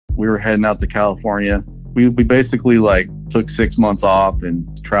we were heading out to California. We basically like took 6 months off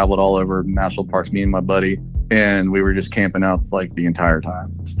and traveled all over national parks, me and my buddy. And we were just camping out like the entire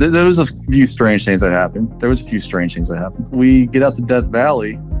time. There was a few strange things that happened. We get out to Death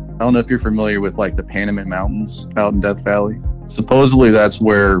Valley. I don't know if you're familiar with like the Panamint Mountains out in Death Valley. Supposedly that's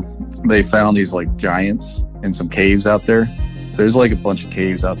where they found these like giants in some caves out there. There's like a bunch of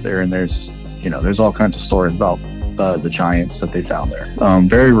caves out there, and there's all kinds of stories about the giants that they found there.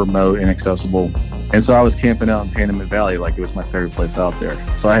 Very remote, inaccessible. And so I was camping out in Panamint Valley like it was my favorite place out there.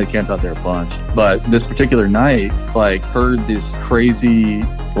 So I had camped out there a bunch. But this particular night, like, heard this crazy,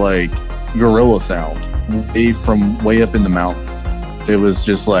 like, gorilla sound from way up in the mountains. It was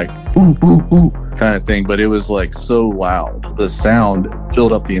just like, ooh, ooh, ooh, kind of thing. But it was, like, so loud. The sound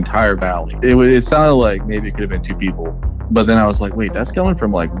filled up the entire valley. It sounded like maybe it could have been two people. But then I was like, wait, that's coming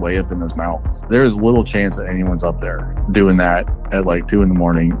from like way up in those mountains. There's little chance that anyone's up there doing that at like 2 a.m.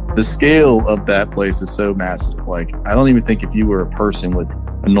 The scale of that place is so massive. Like, I don't even think if you were a person with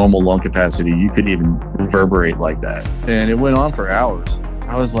a normal lung capacity, you could even reverberate like that. And it went on for hours.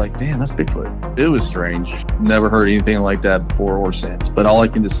 I was like, damn, that's Bigfoot. It was strange. Never heard anything like that before or since. But all I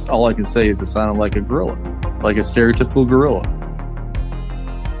can say is it sounded like a gorilla, like a stereotypical gorilla.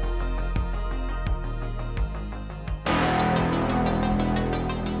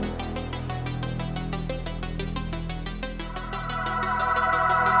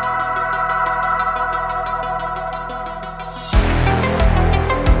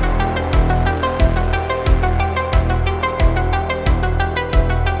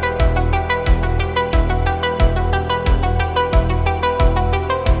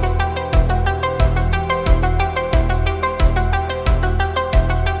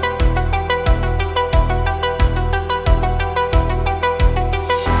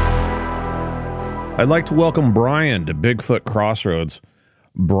 I'd like to welcome Bryan to Bigfoot Crossroads.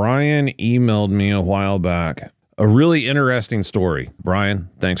 Bryan emailed me a while back a really interesting story. Bryan,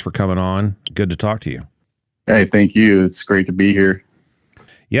 thanks for coming on. Good to talk to you. Hey, thank you. It's great to be here.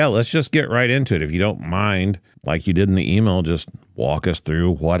 Yeah, let's just get right into it. If you don't mind, like you did in the email, just walk us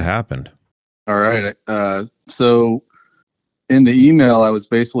through what happened. All right. So in the email, I was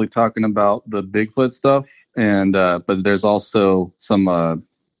basically talking about the Bigfoot stuff, and but there's also some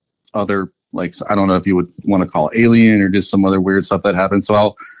other, like, I don't know if you would want to call it alien or just some other weird stuff that happened.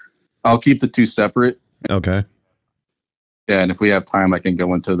 So I'll keep the two separate. Okay. Yeah, and if we have time, I can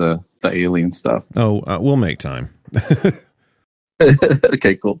go into the alien stuff. Oh, we'll make time.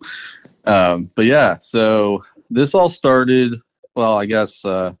 Okay, cool. But yeah, so this all started, well, I guess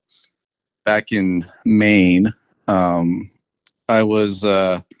back in Maine. I was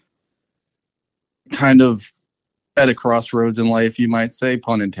kind of at a crossroads in life, you might say,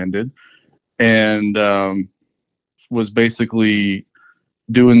 pun intended, and was basically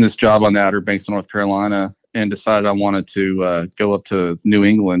doing this job on the Outer Banks of North Carolina, and decided I wanted to go up to New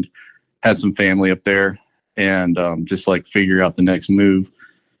England, had some family up there, and just like figure out the next move.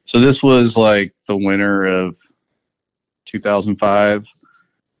 So this was like the winter of 2005,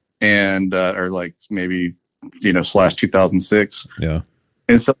 and or like maybe, / 2006. Yeah.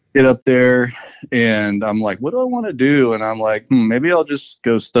 And so I get up there and I'm like, what do I want to do? And I'm like, maybe I'll just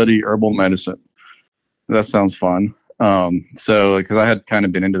go study herbal medicine. That sounds fun. So because I had kind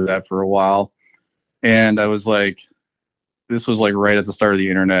of been into that for a while, and I was like, this was like right at the start of the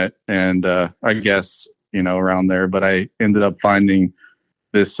internet, and I guess, around there, but I ended up finding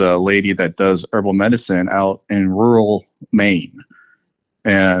this lady that does herbal medicine out in rural Maine.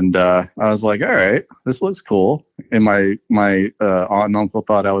 And I was like, all right, this looks cool. And my aunt and uncle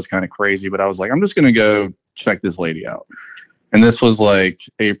thought I was kind of crazy, but I was like, I'm just going to go check this lady out. And this was like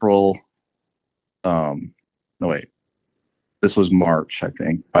April. This was March, I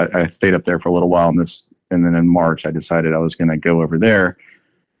think. I stayed up there for a little while, and then in March, I decided I was going to go over there.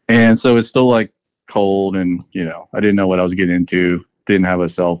 And so it's still like cold, and, I didn't know what I was getting into. Didn't have a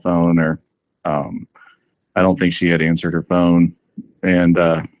cell phone, or I don't think she had answered her phone. And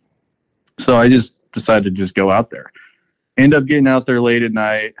so I just decided to just go out there. End up getting out there late at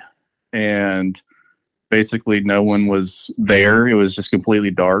night, and basically no one was there. It was just completely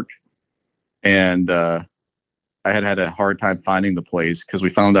dark. And I had a hard time finding the place, because we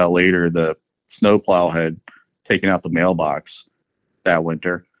found out later the snowplow had taken out the mailbox that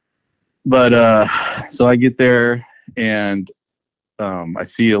winter. But so I get there, and I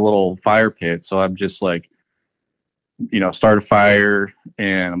see a little fire pit. So I'm just like, start a fire,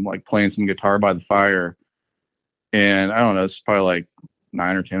 and I'm like playing some guitar by the fire. And I don't know, it's probably like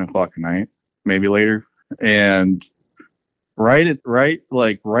 9 or 10 o'clock at night, maybe later. And right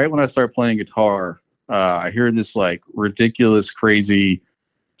when I start playing guitar, I hear this like ridiculous, crazy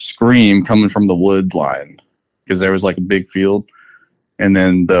scream coming from the wood line, because there was like a big field, and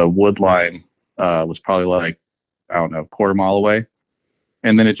then the wood line was probably like, I don't know, quarter mile away,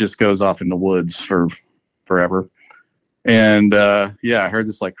 and then it just goes off in the woods for forever. And yeah, I heard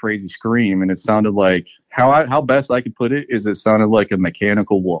this like crazy scream, and it sounded like, how best I could put it is it sounded like a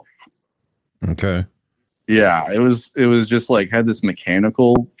mechanical wolf. Okay. Yeah, it was just like had this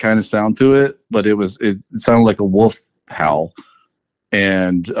mechanical kind of sound to it, but it sounded like a wolf howl,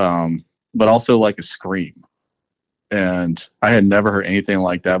 and but also like a scream. And I had never heard anything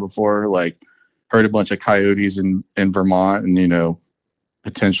like that before. Like, heard a bunch of coyotes in Vermont, and, you know,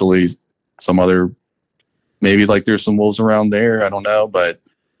 potentially some other, maybe like there's some wolves around there. I don't know, but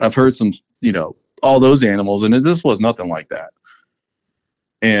I've heard some, you know, all those animals, and this was nothing like that.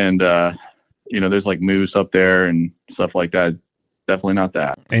 And, you know, there's like moose up there and stuff like that. Definitely not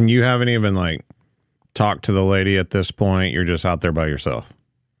that. And you haven't even like talked to the lady at this point. You're just out there by yourself.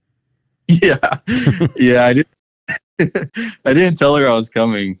 Yeah. Yeah. I didn't tell her I was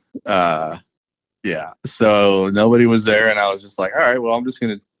coming. Yeah. So nobody was there, and I was just like, all right, well, I'm just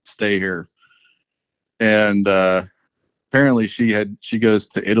going to stay here. And, apparently she goes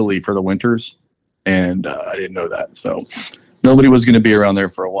to Italy for the winters, and, I didn't know that. So nobody was going to be around there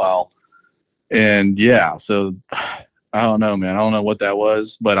for a while. And yeah, so I don't know, man. I don't know what that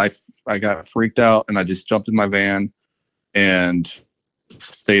was, but I got freaked out, and I just jumped in my van and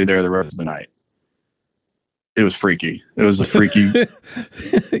stayed there the rest of the night. It was freaky. It was a freaky.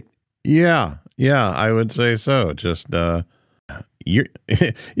 Yeah, I would say so. Just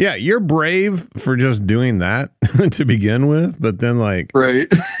you're brave for just doing that to begin with, but then like,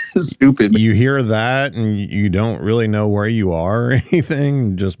 right. Stupid. You hear that and you don't really know where you are or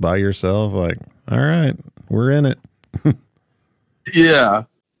anything, just by yourself. Like, all right, we're in it. Yeah,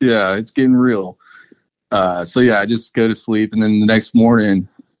 it's getting real. So yeah, I just go to sleep, and then the next morning,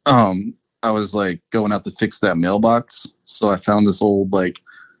 I was like going out to fix that mailbox. So I found this old like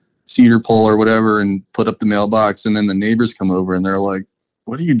cedar pole or whatever and put up the mailbox, and then the neighbors come over and they're like,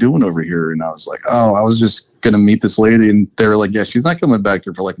 what are you doing over here? And I was like, oh, I was just going to meet this lady. And they were like, yeah, she's not coming back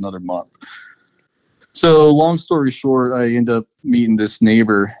here for like another month. So long story short, I end up meeting this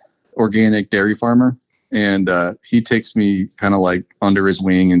neighbor, organic dairy farmer. And he takes me kind of like under his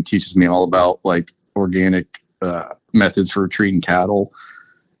wing and teaches me all about like organic methods for treating cattle.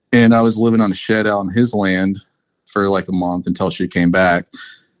 And I was living on a shed out on his land for like a month until she came back.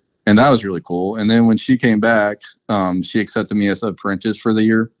 And that was really cool. And then when she came back, she accepted me as an apprentice for the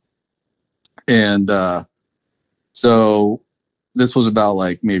year. And so this was about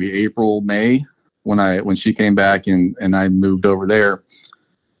like maybe April, May when she came back, and I moved over there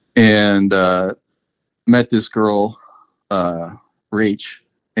and met this girl, Rach,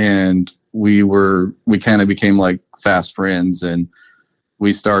 and we kind of became like fast friends, and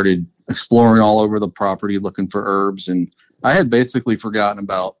we started exploring all over the property looking for herbs. And I had basically forgotten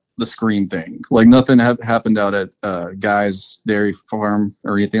about the scream thing. Like nothing had happened out at Guy's dairy farm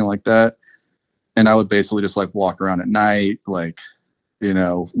or anything like that. And I would basically just like walk around at night, like, you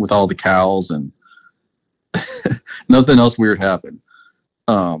know, with all the cows, and nothing else weird happened.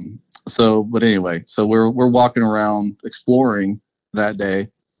 But anyway, so we're walking around exploring that day,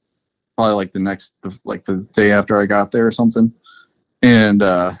 probably like the day after I got there or something, and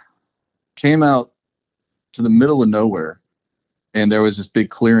came out to the middle of nowhere. And there was this big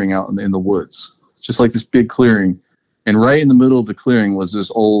clearing out in the woods, just like this big clearing. And right in the middle of the clearing was this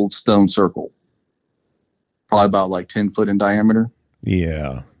old stone circle, probably about like 10 foot in diameter.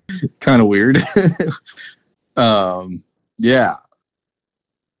 Yeah. Kind of weird. Yeah.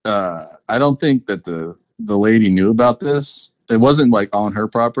 I don't think that the lady knew about this. It wasn't like on her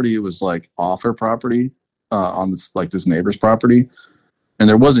property. It was like off her property, on this neighbor's property. And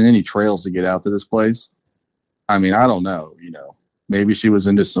there wasn't any trails to get out to this place. I mean, I don't know, you know. Maybe she was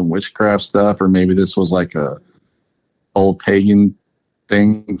into some witchcraft stuff, or maybe this was like a old pagan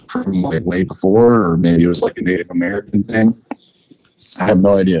thing from like way before, or maybe it was like a Native American thing. I have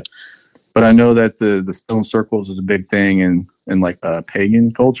no idea. But I know that the stone circles is a big thing in like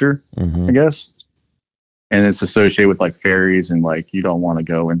pagan culture, I guess. And it's associated with like fairies, and like you don't want to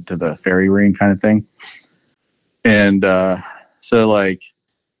go into the fairy ring kind of thing. And so like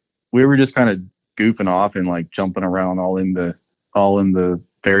we were just kind of goofing off and like jumping around all in the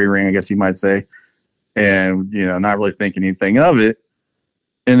fairy ring, I guess you might say, and, you know, not really thinking anything of it.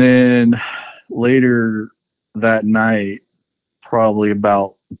 And then later that night, probably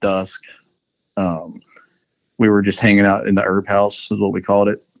about dusk, we were just hanging out in the herb house, is what we called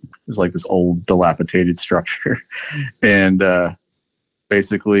it. It was like this old dilapidated structure. And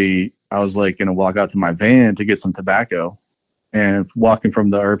basically I was like going to walk out to my van to get some tobacco, And walking from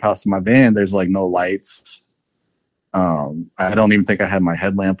the herb house to my van, there's like no lights. I don't even think I had my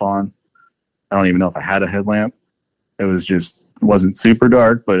headlamp on. I don't even know if I had a headlamp. It wasn't super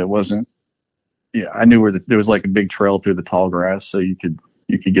dark, but it wasn't. Yeah, I knew where there was like a big trail through the tall grass, so you could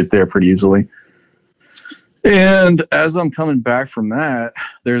get there pretty easily. And as I'm coming back from that,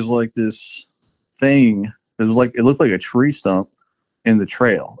 there's like this thing. It looked like a tree stump in the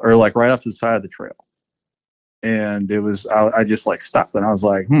trail, or like right off to the side of the trail. And I just like stopped and I was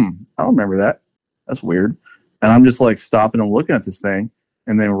like, I don't remember that. That's weird. And I'm just like stopping and looking at this thing.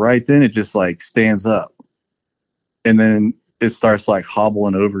 And then right then it just like stands up. And then it starts like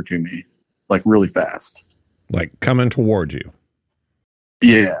hobbling over to me, like really fast. Like coming towards you.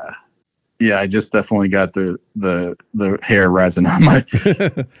 Yeah. Yeah. I just definitely got the hair rising on my,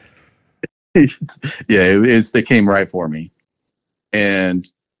 yeah, it came right for me. And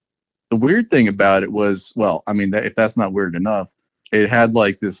the weird thing about it was, well, I mean, if that's not weird enough, it had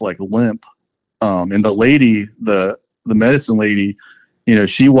like this like limp. And the lady, the medicine lady, you know,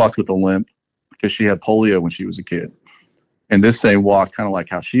 she walked with a limp because she had polio when she was a kid. And this thing walked kind of like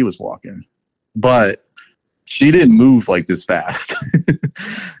how she was walking, but she didn't move like this fast.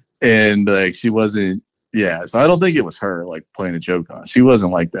 And like, she wasn't, yeah. So I don't think it was her like playing a joke on. She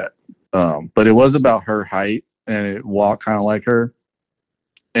wasn't like that. But it was about her height and it walked kind of like her.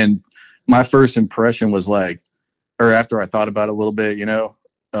 And my first impression was like, or after I thought about it a little bit, you know,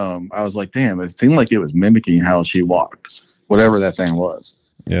 I was like, damn, it seemed like it was mimicking how she walked, whatever that thing was.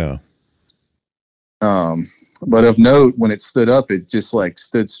 Yeah. But of note, when it stood up, it just like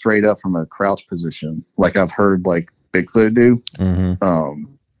stood straight up from a crouch position, like I've heard like Bigfoot do.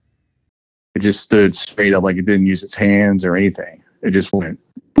 Mm-hmm. It just stood straight up, like it didn't use its hands or anything. It just went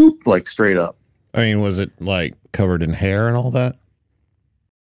boop, like straight up. I mean, was it like covered in hair and all that?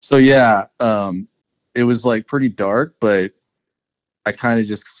 So yeah, it was like pretty dark, but I kind of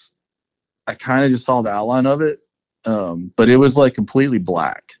just saw the outline of it. But it was like completely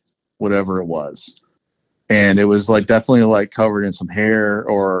black, whatever it was. And it was like definitely like covered in some hair,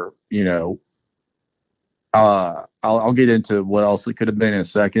 or, you know, I'll get into what else it could have been in a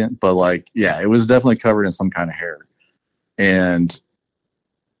second, but like, yeah, it was definitely covered in some kind of hair. And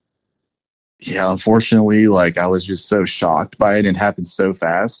yeah, unfortunately, like I was just so shocked by it and it happened so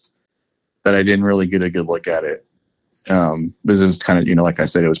fast that I didn't really get a good look at it. Because it was kind of, you know, like I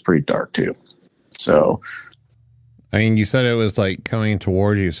said, it was pretty dark too. So, I mean, you said it was like coming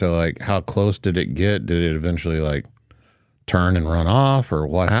towards you. So like, how close did it get? Did it eventually like turn and run off, or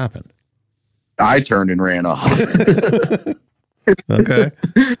what happened? I turned and ran off. Okay.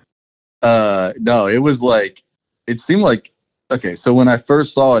 No, it was like, it seemed like, okay, so when I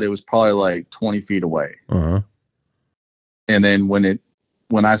first saw it, it was probably like 20 feet away. Uh-huh. And then when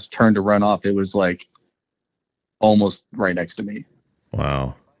I turned to run off, it was like almost right next to me.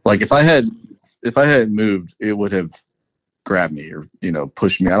 Wow. Like if I had moved, it would have grabbed me or, you know,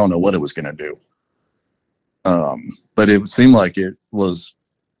 pushed me. I don't know what it was going to do. But it seemed like it was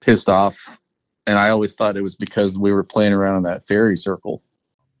pissed off. And I always thought it was because we were playing around in that fairy circle.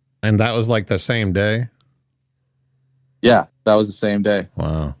 And that was like the same day? Yeah, that was the same day.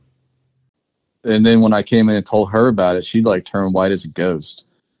 Wow. And then when I came in and told her about it, she like turned white as a ghost.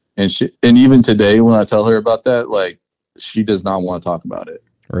 And even today, when I tell her about that, like she does not want to talk about it.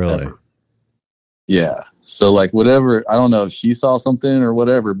 Really? Ever. Yeah. So like whatever, I don't know if she saw something or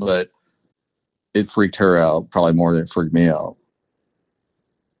whatever, but it freaked her out probably more than it freaked me out.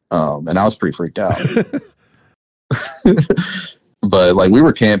 And I was pretty freaked out. But like we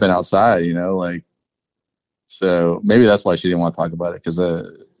were camping outside, you know, like, so maybe that's why she didn't want to talk about it. Cause,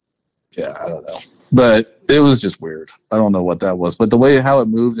 yeah, I don't know, but it was just weird. I don't know what that was, but the way how it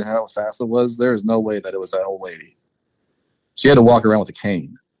moved and how fast it was, there's no way that it was that old lady. She had to walk around with a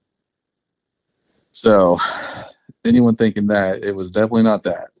cane. So anyone thinking that, it was definitely not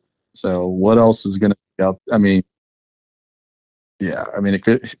that. So what else is going to be out? I mean, yeah, I mean,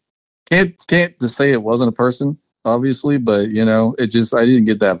 can't just say it wasn't a person, obviously, but you know, I didn't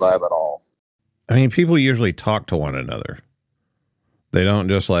get that vibe at all. I mean, people usually talk to one another. They don't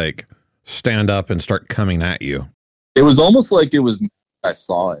just like stand up and start coming at you. It was almost like I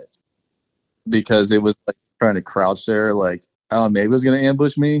saw it because it was like trying to crouch there. Like, I don't know, maybe it was going to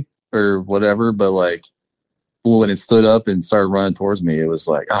ambush me or whatever. But like when it stood up and started running towards me, it was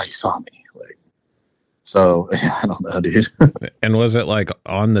like, oh, you saw me. Like, so I don't know, dude. And was it like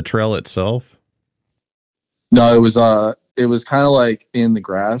on the trail itself? No, it was kind of like in the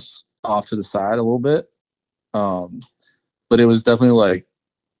grass off to the side a little bit. But it was definitely like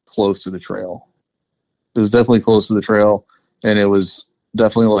close to the trail. It was definitely close to the trail, and it was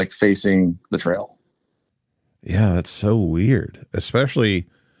definitely like facing the trail. Yeah, that's so weird, especially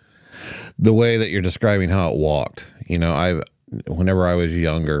the way that you're describing how it walked. You know, whenever I was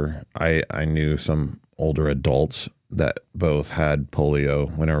younger, I knew some older adults that both had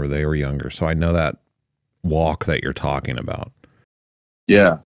polio whenever they were younger. So I know that walk that you're talking about.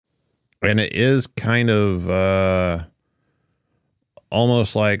 Yeah. And it is kind of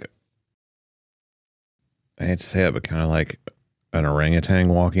almost like, I hate to say it, but kind of like an orangutan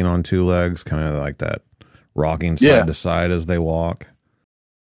walking on two legs, kind of like that rocking side to side as they walk.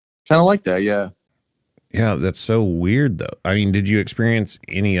 Kind of like that, yeah. Yeah, that's so weird, though. I mean, did you experience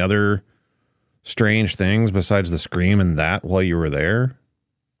any other strange things besides the scream and that while you were there?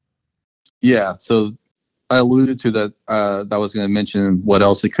 Yeah, so I alluded to that. That I was going to mention what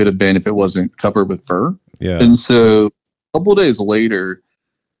else it could have been if it wasn't covered with fur. Yeah. And so a couple of days later,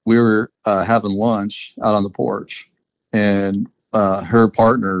 we were having lunch out on the porch, and her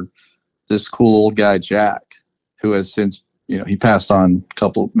partner, this cool old guy, Jack, who has since, he passed on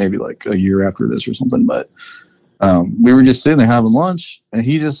maybe like a year after this or something. But we were just sitting there having lunch, and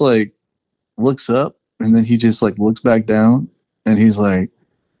he just like looks up, and then he just like looks back down, and he's like,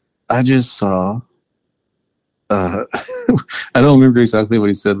 I just saw, I don't remember exactly what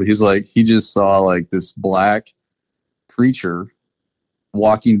he said, but he's like, he just saw like this black creature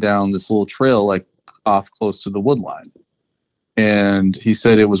walking down this little trail, like off close to the wood line. And he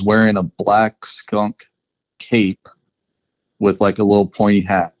said it was wearing a black skunk cape with like a little pointy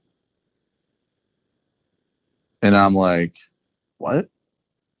hat. And I'm like, what?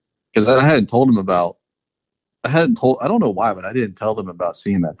 Because I don't know why, but I didn't tell them about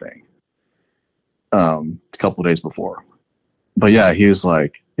seeing that thing a couple of days before. But yeah, he was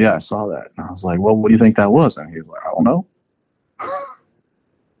like, yeah, I saw that. And I was like, well, what do you think that was? And he was like, I don't know.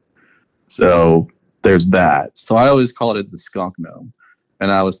 So there's that. So I always called it the skunk gnome.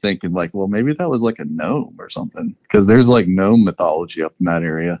 And I was thinking like, well, maybe that was like a gnome or something, because there's like gnome mythology up in that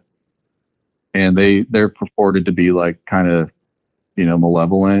area. And they're purported to be like kind of,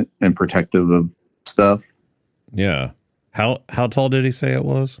 malevolent and protective of stuff. Yeah. How tall did he say it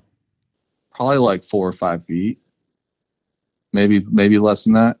was? Probably like 4 or 5 feet. Maybe less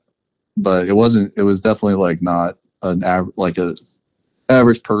than that. But it was definitely like not an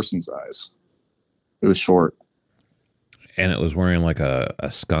average person size. It was short. And it was wearing like a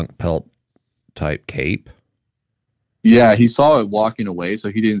skunk pelt type cape. Yeah, he saw it walking away,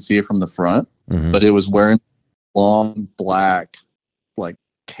 so he didn't see it from the front. Mm-hmm. But it was wearing long black like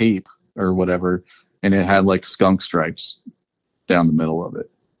cape or whatever, and it had like skunk stripes down the middle of it,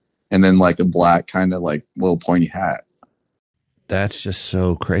 and then like a black kind of like little pointy hat. That's just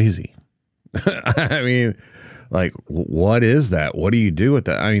so crazy. I mean, like, what is that? What do you do with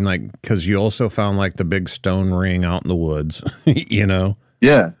that? I mean, like, because you also found like the big stone ring out in the woods,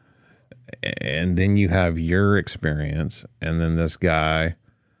 Yeah. And then you have your experience, and then this guy,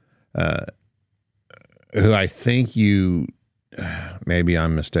 who I think maybe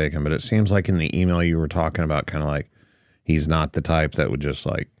I'm mistaken, but it seems like in the email you were talking about kind of like he's not the type that would just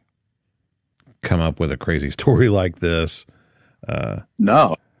like come up with a crazy story like this.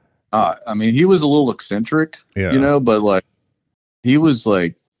 No. I mean, he was a little eccentric, but like he was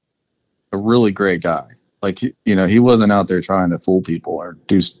like a really great guy. Like, he wasn't out there trying to fool people or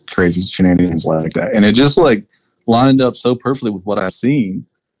do crazy shenanigans like that. And it just like lined up so perfectly with what I've seen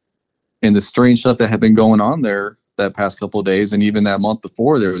and the strange stuff that had been going on there that past couple of days. And even that month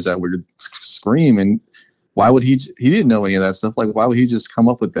before, there was that weird scream. And why would he didn't know any of that stuff. Like, why would he just come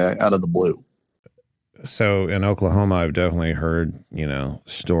up with that out of the blue? So in Oklahoma, I've definitely heard,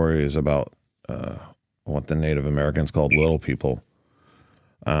 stories about what the Native Americans called little people.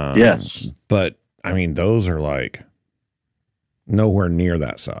 Yes. But I mean, those are like nowhere near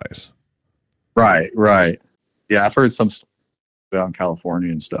that size. Right. Yeah, I've heard some stuff out in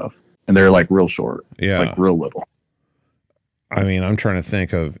California and stuff, and they're like real short. Yeah. Like real little. I mean, I'm trying to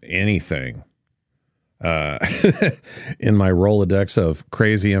think of anything in my Rolodex of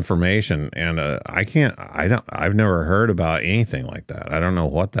crazy information, and I've never heard about anything like that. I don't know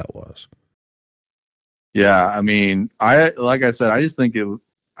what that was. Yeah, I mean, like I said, I just think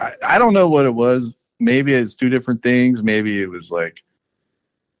I don't know what it was. Maybe it's two different things. Maybe it was like,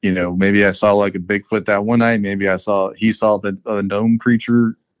 maybe I saw like a Bigfoot that one night. Maybe he saw the gnome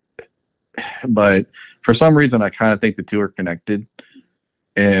creature. But for some reason, I kind of think the two are connected.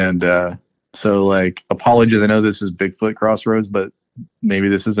 And so, like, apologies. I know this is Bigfoot Crossroads, but maybe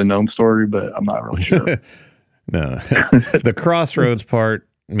this is a gnome story, but I'm not really sure. No, the crossroads part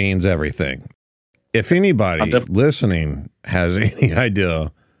means everything. If anybody listening has any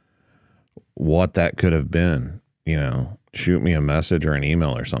idea what that could have been, shoot me a message or an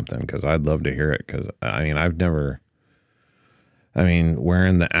email or something, because I'd love to hear it. Because I mean,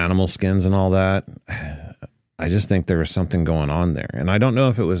 wearing the animal skins and all that, I just think there was something going on there. And I don't know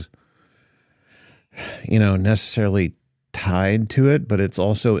if it was, necessarily tied to it, but it's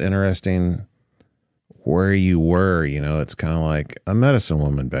also interesting where you were. It's kind of like a medicine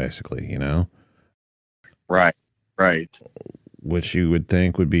woman, basically, Right. Which you would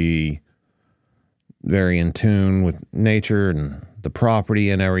think would be very in tune with nature and the property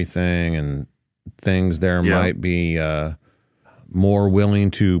and everything, and things there might be more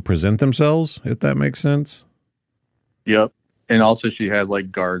willing to present themselves, if that makes sense. Yep. And also she had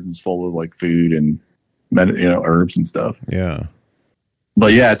like gardens full of like food and herbs and stuff. Yeah.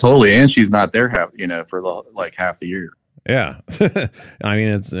 But yeah, totally. And she's not there for like half the year. Yeah. I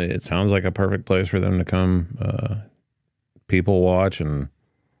mean, it sounds like a perfect place for them to come people watch and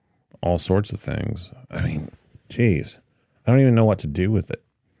all sorts of things. I mean, geez, I don't even know what to do with it.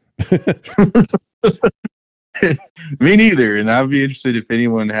 Me neither. And I'd be interested if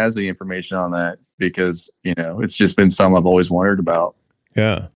anyone has any information on that, because, it's just been something I've always wondered about.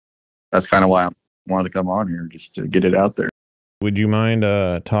 Yeah. That's kind of why I wanted to come on here, just to get it out there. Would you mind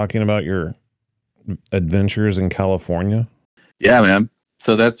talking about your adventures in California? Yeah, man.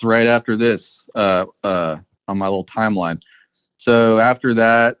 So that's right after this on my little timeline. So after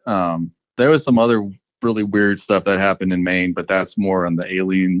that, there was some other really weird stuff that happened in Maine, but that's more on the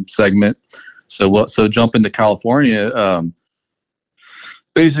alien segment. So jump into California,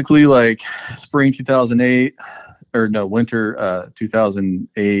 basically like spring 2008, or no, winter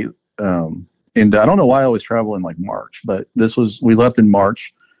 2008. And I don't know why I always travel in like March, but we left in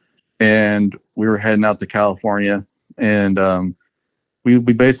March, and we were heading out to California, and we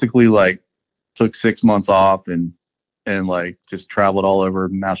basically like took 6 months off and like just traveled all over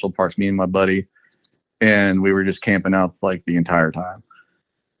national parks, me and my buddy, and we were just camping out like the entire time.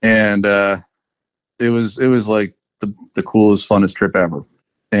 And it was like the coolest, funnest trip ever.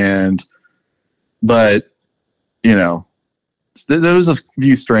 But there was a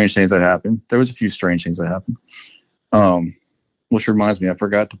few strange things that happened. Which reminds me, I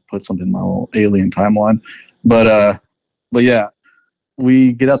forgot to put something in my little alien timeline. But yeah,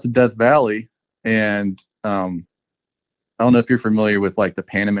 we get out to Death Valley, and I don't know if you're familiar with like the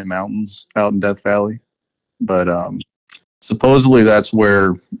Panamint Mountains out in Death Valley, but supposedly that's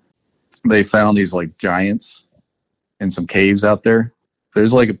where they found these like giants in some caves out there.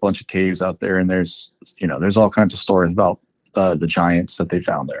 There's like a bunch of caves out there, and there's all kinds of stories about the giants that they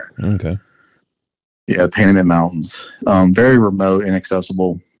found there. Okay. Yeah, Panamint Mountains, very remote,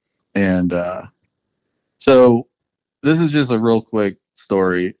 inaccessible, and so this is just a real quick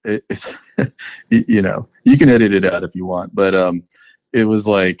story. It's you can edit it out if you want, but it was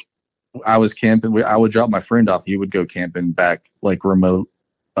like I was camping. I would drop my friend off. He would go camping back like remote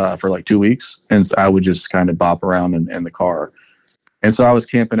for like 2 weeks, and so I would just kind of bop around in the car. And so I was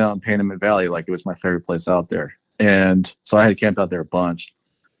camping out in Panamint Valley, like it was my favorite place out there. And so I had camped out there a bunch.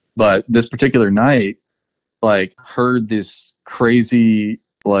 But this particular night, like, heard this crazy,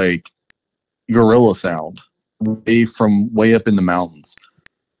 like, gorilla sound way up in the mountains.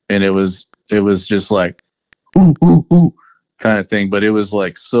 And it was just like, ooh, ooh, ooh, kind of thing. But it was,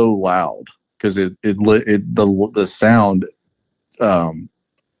 like, so loud because the sound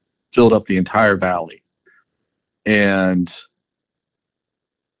filled up the entire valley. And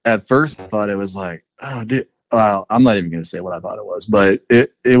at first I thought it was like, oh, dude. I'm not even going to say what I thought it was, but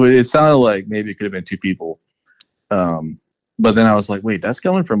it sounded like maybe it could have been two people. But then I was like, wait, that's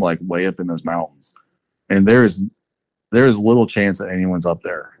coming from like way up in those mountains, and there is little chance that anyone's up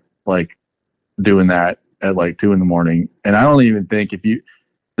there like doing that at like 2 a.m. And I don't even think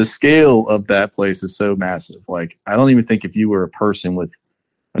the scale of that place is so massive. Like, I don't even think if you were a person with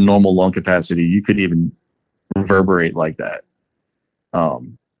a normal lung capacity, you could even reverberate like that.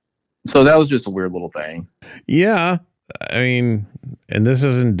 So that was just a weird little thing. Yeah. I mean, and this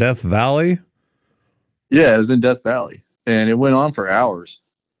is in Death Valley? Yeah, it was in Death Valley. And it went on for hours.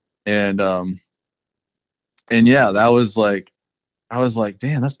 And yeah, that was like, I was like,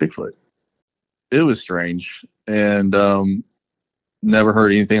 damn, that's Bigfoot. It was strange. And never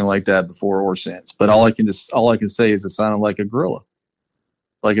heard anything like that before or since. But all I can say is it sounded like a gorilla.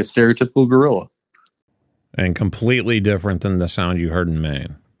 Like a stereotypical gorilla. And completely different than the sound you heard in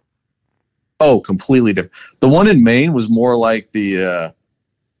Maine. Oh, completely different. The one in Maine was more like the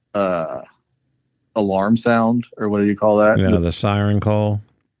alarm sound, or what do you call that? Yeah, the siren call.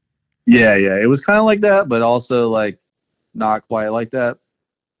 Yeah. It was kind of like that, but also like not quite like that.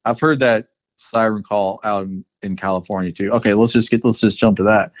 I've heard that siren call out in California too. Okay, let's just jump to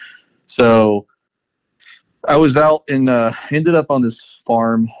that. So I was out and ended up on this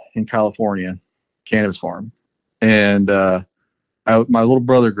farm in California, cannabis farm, and my little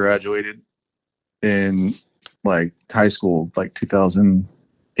brother graduated in like high school, like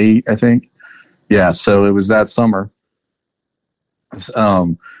 2008, I think. Yeah, so it was that summer.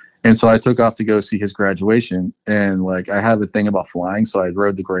 And so I took off to go see his graduation, and like I have a thing about flying, so I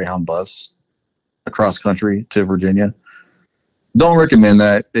rode the Greyhound bus across country to Virginia. Don't recommend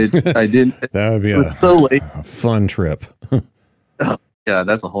that. I didn't. That would be a fun trip. Yeah,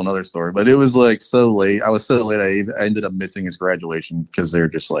 that's a whole nother story. But it was like so late. I was so late. I ended up missing his graduation because they're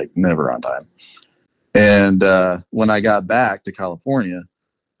just like never on time. And when I got back to California,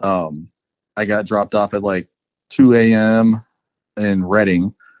 I got dropped off at like 2 a.m. in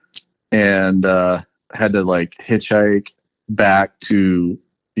Reading, and had to like hitchhike back to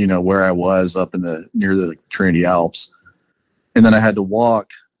where I was up in near the Trinity Alps, and then I had to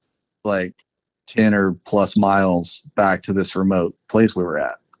walk like 10 or plus miles back to this remote place we were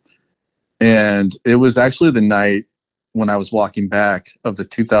at. And it was actually the night when I was walking back of the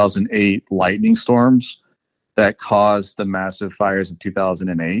 2008 lightning storms that caused the massive fires of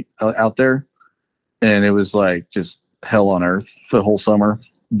 2008 out there. And it was like just hell on earth the whole summer.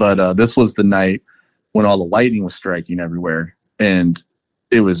 But this was the night when all the lightning was striking everywhere, and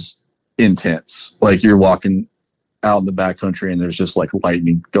it was intense. Like you're walking out in the backcountry and there's just like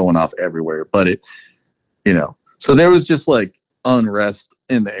lightning going off everywhere. But it, so there was just like unrest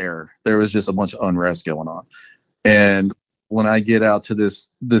in the air. There was just a bunch of unrest going on. And when I get out to this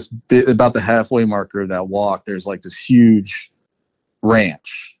bit about the halfway marker of that walk, there's like this huge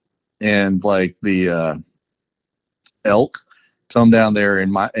ranch, and like the elk come down there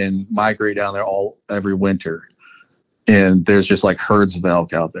and migrate down there every winter. And there's just like herds of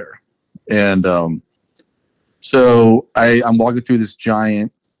elk out there. And so I'm walking through this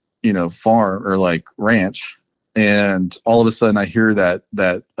giant, farm or like ranch, and all of a sudden I hear that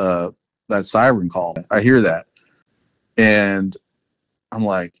siren call. I hear that, and I'm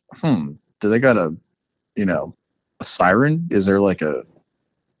like, do they got a siren? Is there like a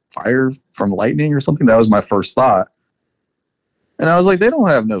fire from lightning or something? That was my first thought. And I was like, they don't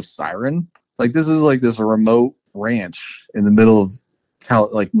have no siren. Like this is like this remote ranch in the middle of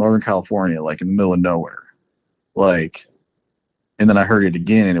Northern California, like in the middle of nowhere. Like, and then I heard it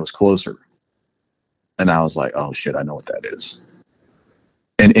again and it was closer. And I was like, oh shit, I know what that is.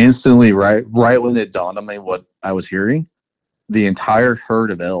 And instantly, right when it dawned on me what I was hearing, the entire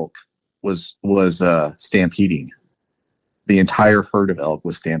herd of elk was stampeding. The entire herd of elk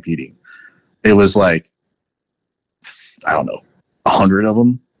was stampeding. It was like, I don't know, 100 of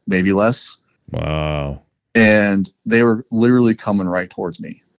them, maybe less. Wow. And they were literally coming right towards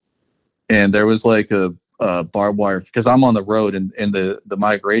me. And there was like a barbed wire, because I'm on the road, and the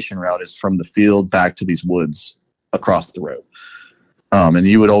migration route is from the field back to these woods across the road. And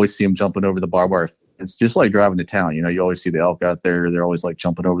you would always see them jumping over the barbed wire. It's just like driving to town. You always see the elk out there. They're always like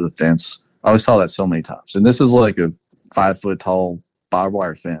jumping over the fence. I always saw that so many times. And this is like a 5-foot tall barbed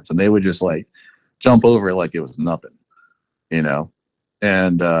wire fence. And they would just like jump over it like it was nothing,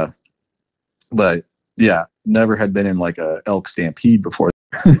 And, but yeah, never had been in like a elk stampede before.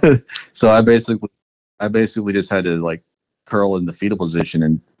 So I basically just had to like curl in the fetal position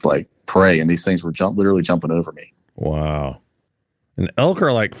and like pray. And these things were literally jumping over me. Wow. And elk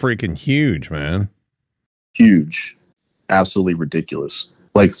are like freaking huge, man. Huge. Absolutely ridiculous.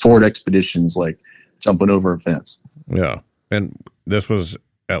 Like Ford Expeditions, like jumping over a fence. Yeah. And this was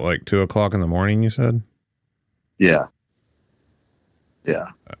at like 2:00 in the morning, you said? Yeah. Yeah.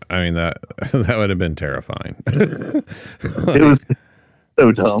 I mean, that would have been terrifying. It was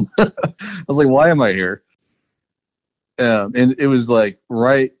so dumb. I was like, why am I here? And it was like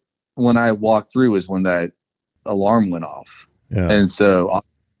right when I walked through is when that alarm went off. Yeah. And so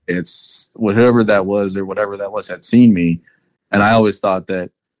it's whatever that was had seen me. And I always thought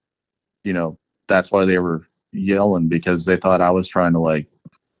that, that's why they were yelling, because they thought I was trying to like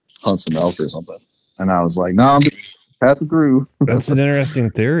hunt some elk or something. And I was like, no, I'm just passing through. That's an interesting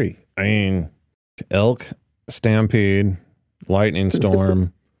theory. I mean, elk stampede, lightning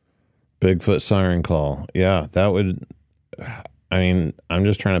storm, Bigfoot siren call. Yeah, that would, I mean, I'm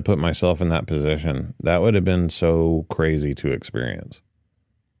just trying to put myself in that position. That would have been so crazy to experience.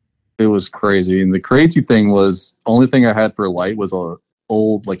 It was crazy. And the crazy thing was, only thing I had for a light was a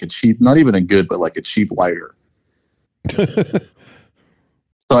old, like a cheap, not even a good, but like a cheap lighter. So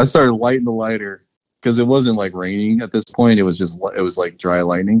I started lighting the lighter, because it wasn't like raining at this point. It was like dry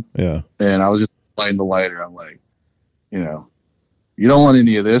lightning. Yeah. And I was just lighting the lighter. I'm like, you don't want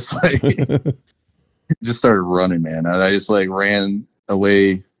any of this. Like, just started running, man. And I just like ran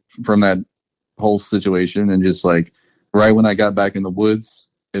away from that whole situation, and just like right when I got back in the woods,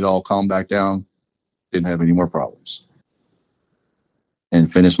 it all calmed back down. Didn't have any more problems,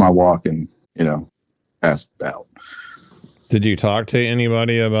 and finished my walk, and passed out. Did you talk to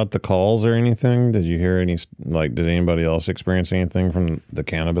anybody about the calls or anything? Did you hear any, like, did anybody else experience anything from the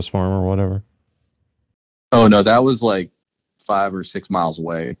cannabis farm or whatever? Oh, no, that was like 5 or 6 miles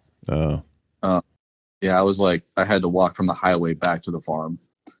away. Oh. Yeah, I had to walk from the highway back to the farm.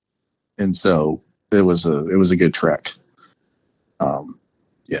 And so it was a good trek.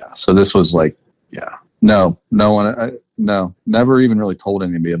 Yeah, so this was like, yeah, no one, never even really told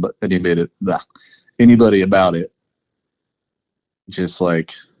anybody about it. Just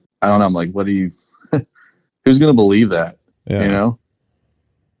like, I don't know. I'm like, who's going to believe that? Yeah.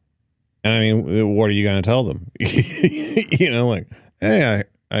 And I mean, what are you going to tell them? Like, hey,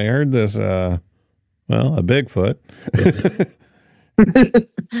 I heard this, a Bigfoot.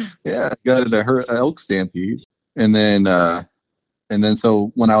 Yeah, I got it. I heard an elk stampede. And then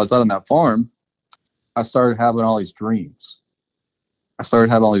so when I was out on that farm, I started having all these dreams. of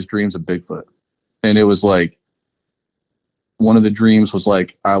Bigfoot. And it was like, one of the dreams was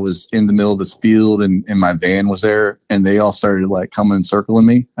like I was in the middle of this field and my van was there, and they all started like coming and circling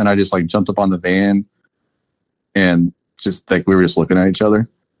me, and I just like jumped up on the van, and just like we were just looking at each other.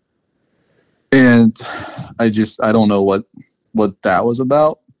 And I don't know what that was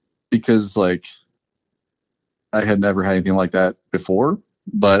about, because like I had never had anything like that before,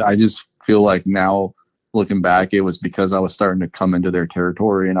 but I just feel like now looking back, it was because I was starting to come into their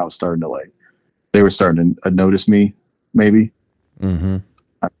territory, and I was starting to they were starting to notice me. Maybe. Mm-hmm.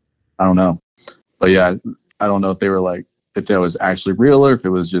 I don't know. But yeah, I don't know if they were like, if that was actually real, or if it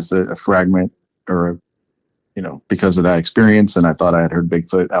was just a fragment, or, because of that experience. And I thought I had heard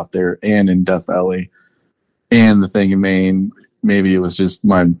Bigfoot out there and in Death Valley and the thing in Maine. Maybe it was just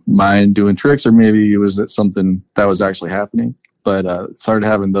my mind doing tricks, or maybe it was something that was actually happening. But started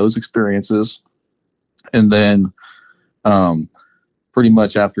having those experiences. And then pretty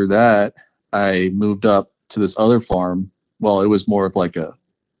much after that, I moved up to this other farm. Well, it was more of like a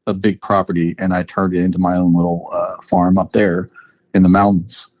big property, and I turned it into my own little farm up there in the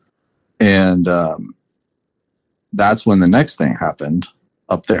mountains. And that's when the next thing happened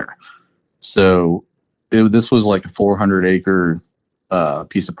up there. So this was like a 400-acre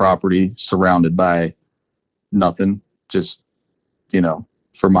piece of property surrounded by nothing, just,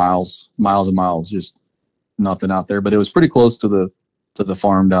 for miles and miles, just nothing out there. But it was pretty close to the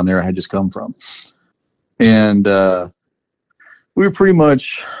farm down there I had just come from. And we were pretty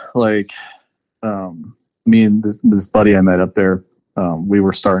much like, me and this buddy I met up there, we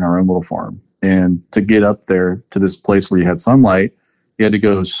were starting our own little farm. And to get up there to this place where you had sunlight, you had to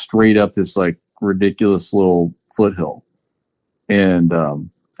go straight up this like ridiculous little foothill. And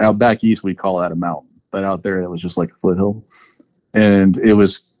out back east, we call that a mountain. But out there, it was just like a foothill. And it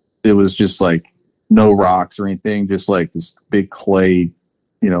was just like no rocks or anything, just like this big clay,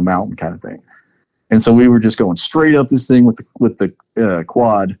 mountain kind of thing. And so we were just going straight up this thing with the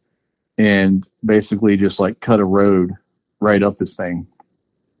quad, and basically just like cut a road right up this thing.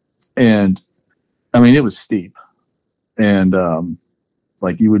 And I mean, it was steep, and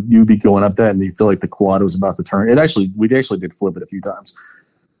like you'd be going up that, and you feel like the quad was about to turn. We actually did flip it a few times,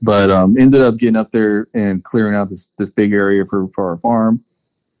 but ended up getting up there and clearing out this big area for our farm.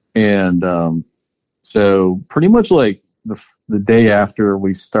 And so pretty much like the day after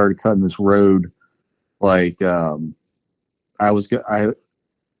we started cutting this road, like I was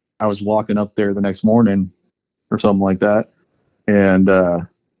walking up there the next morning or something like that, and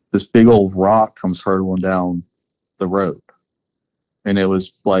this big old rock comes hurtling down the road, and it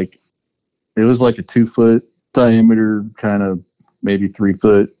was like a 2-foot diameter, kind of maybe 3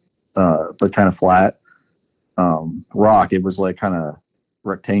 foot, but kind of flat rock. It was like kind of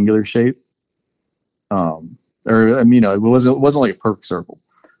rectangular shape, it wasn't like a perfect circle.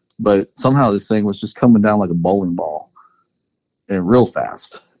 But somehow this thing was just coming down like a bowling ball, and real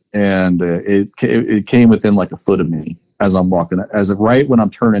fast. And it came within like a foot of me as I'm walking, right when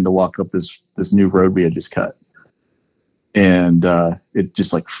I'm turning to walk up this new road we had just cut. And it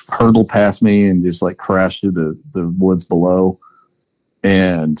just like hurtled past me and just like crashed through the woods below.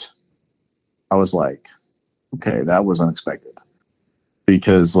 And I was like, okay, that was unexpected,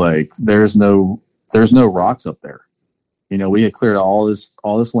 because like there's no rocks up there. We had cleared all this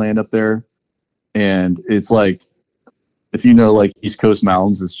land up there, and it's like, if like East Coast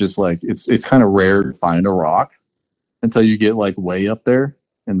mountains, it's just like it's kind of rare to find a rock until you get like way up there,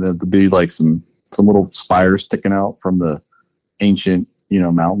 and then there'll be like some little spires sticking out from the ancient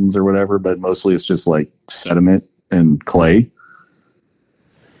mountains or whatever. But mostly it's just like sediment and clay.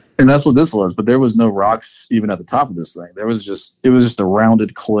 And that's what this was, but there was no rocks even at the top of this thing. It was just a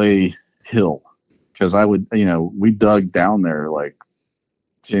rounded clay hill. Because we dug down there like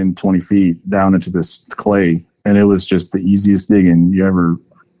 10, 20 feet down into this clay, and it was just the easiest digging you ever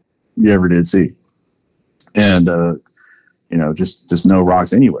did see. And, just no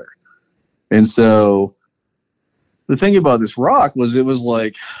rocks anywhere. And so the thing about this rock was it was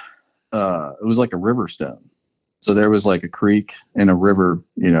like a river stone. So there was like a creek and a river,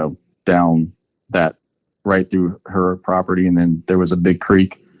 down that right through her property. And then there was a big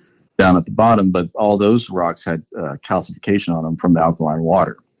creek down at the bottom, but all those rocks had calcification on them from the alkaline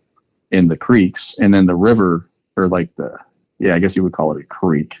water in the creeks. And then the river, or like I guess you would call it a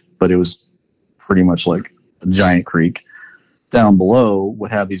creek, but it was pretty much like a giant creek down below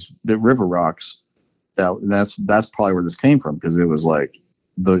would have the river rocks. That's probably where this came from, because it was like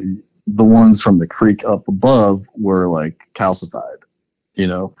the ones from the creek up above were like calcified,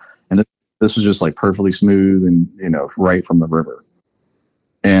 and this was just like perfectly smooth and, right from the river.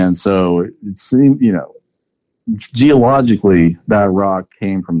 And so it seemed, geologically that rock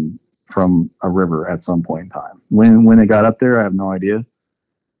came from a river at some point in time. When it got up there, I have no idea.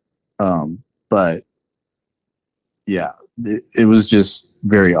 But yeah, it was just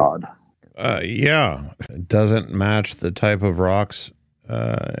very odd. Yeah, it doesn't match the type of rocks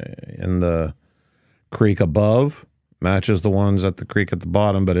in the creek above. Matches the ones at the creek at the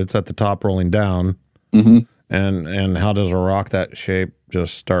bottom, but it's at the top rolling down. Mm-hmm. And how does a rock that shape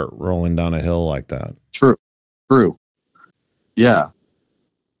just start rolling down a hill like that? True. Yeah.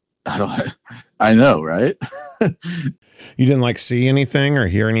 I know, right? You didn't see anything or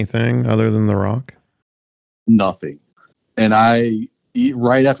hear anything other than the rock? Nothing. And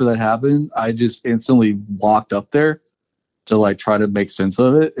right after that happened, I just instantly walked up there to try to make sense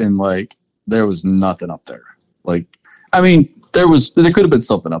of it. And there was nothing up there. There could have been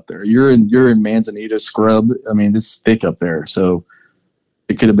something up there. You're in Manzanita scrub. It's thick up there. So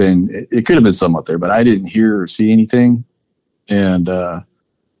it could have been something up there, but I didn't hear or see anything. And,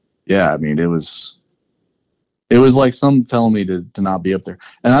 it was like some telling me to not be up there.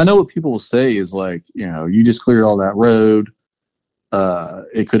 And I know what people will say is you just cleared all that road.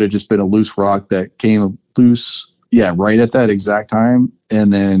 It could have just been a loose rock that came loose. Yeah. Right at that exact time.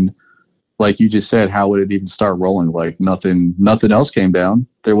 And then, like you just said, how would it even start rolling? Nothing else came down.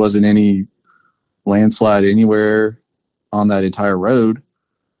 There wasn't any landslide anywhere on that entire road.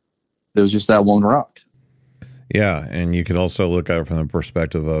 There was just that one rock. Yeah, and you could also look at it from the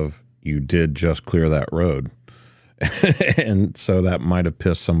perspective of you did just clear that road. And so that might have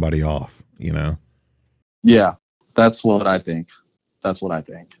pissed somebody off, Yeah, that's what I think.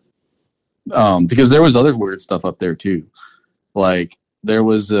 Because there was other weird stuff up there too. There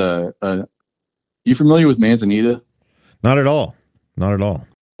was you familiar with Manzanita? Not at all.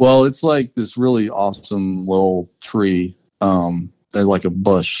 Well, it's like this really awesome little tree, that's like a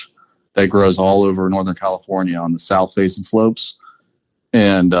bush that grows all over Northern California on the south facing slopes.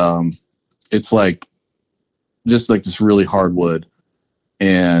 And it's just this really hard wood.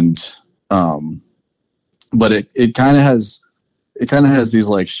 And but it kind of has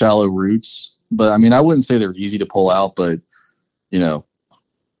these shallow roots. But I wouldn't say they're easy to pull out, but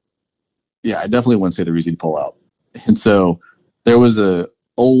yeah, I definitely wouldn't say they're easy to pull out. And so there was a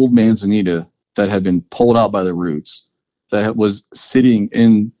old Manzanita that had been pulled out by the roots that was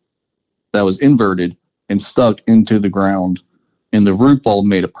that was inverted and stuck into the ground, and the root bulb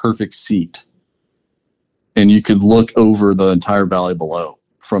made a perfect seat. And you could look over the entire valley below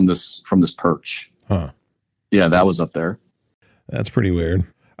from this perch. Huh. Yeah, that was up there. That's pretty weird.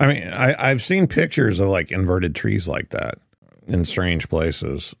 I've seen pictures of inverted trees like that in strange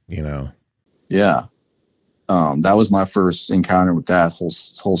places, Yeah. That was my first encounter with that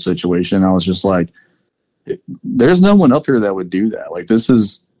whole situation. I was just there's no one up here that would do that. This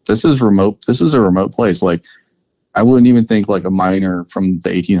is remote. This is a remote place. I wouldn't even think a miner from the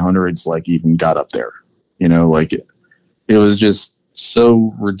 1800s, even got up there, it was just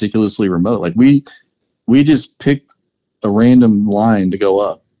so ridiculously remote. We just picked a random line to go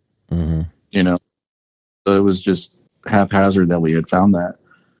up, mm-hmm. So it was just haphazard that we had found that.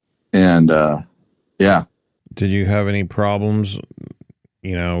 And, yeah. Did you have any problems,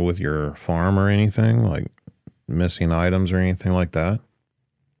 with your farm or anything, missing items or anything like that?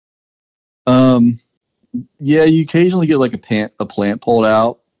 Yeah, you occasionally get a plant pulled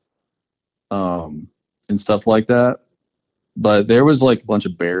out, and stuff like that. But there was a bunch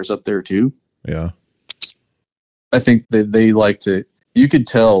of bears up there too. Yeah. I think that they you could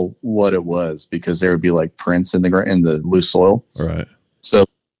tell what it was because there would be prints in the loose soil. Right. So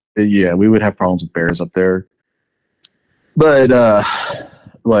yeah, we would have problems with bears up there. But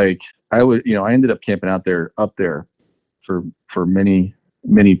like I would, I ended up camping up there for many,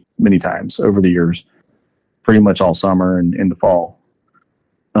 many, many times over the years, pretty much all summer and into fall,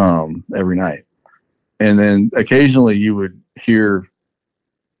 every night. And then occasionally you would hear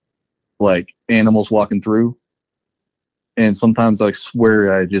like animals walking through. And sometimes I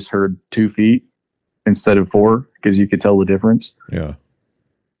swear I just heard 2 feet instead of 4 because you could tell the difference. Yeah.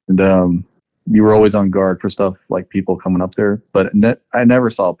 And you were always on guard for stuff like people coming up there. But I never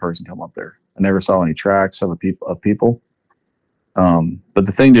saw a person come up there. I never saw any tracks of people. But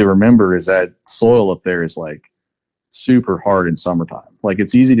the thing to remember is that soil up there is like super hard in summertime. Like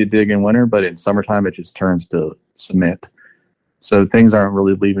it's easy to dig in winter, but in summertime it just turns to cement. So things aren't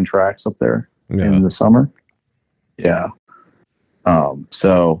really leaving tracks up there in the summer. Yeah.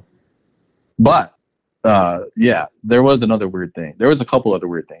 There was another weird thing. There was a couple other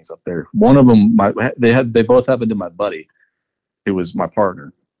weird things up there. One of them, they both happened to my buddy. It was my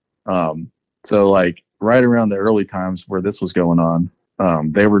partner. So like right around the early times where this was going on,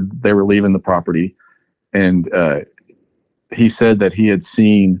 they were leaving the property, and he said that he had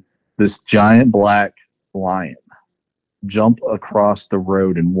seen this giant black lion jump across the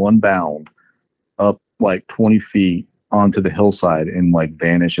road in one bound up like 20 feet onto the hillside and like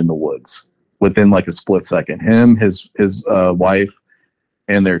vanish in the woods within like a split second. Him, his wife,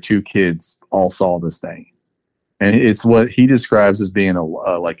 and their 2 kids all saw this thing, and it's what he describes as being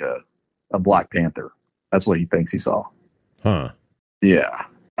a Black Panther. That's what he thinks he saw. Huh. Yeah.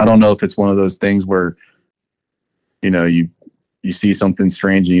 I don't know if it's one of those things where, you see something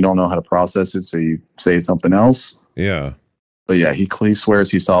strange and you don't know how to process it, so you say it's something else. Yeah. But yeah, he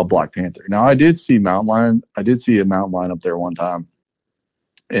swears he saw a Black Panther. Now I did see mountain lion. I did see a mountain lion up there one time,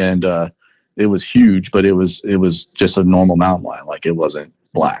 and it was huge, but it was just a normal mountain lion. Like it wasn't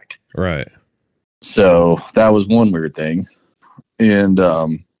black. Right. So that was one weird thing. And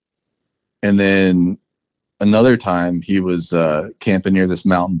then another time he was camping near this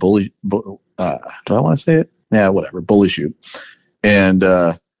mountain do I want to say it? Yeah, whatever. Bully Chute. And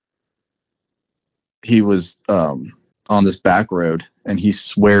he was on this back road, and he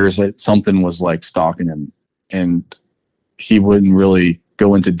swears that something was like stalking him, and he wouldn't really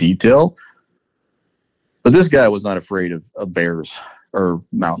go into detail. But this guy was not afraid of bears or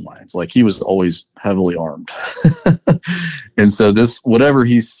mountain lions. Like he was always heavily armed. And so whatever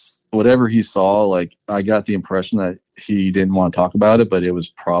he saw, like I got the impression that he didn't want to talk about it, but it was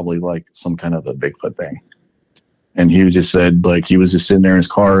probably like some kind of a Bigfoot thing. And he just said like he was just sitting there in his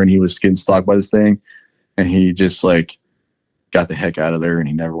car and he was getting stalked by this thing, and he just like got the heck out of there and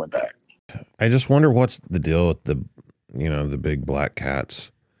he never went back. I just wonder what's the deal with the big black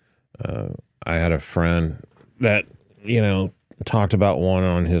cats. I had a friend that, talked about one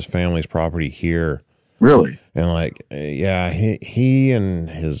on his family's property here. Really? And like, yeah, he and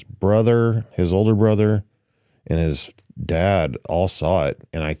his brother, his older brother, and his dad all saw it.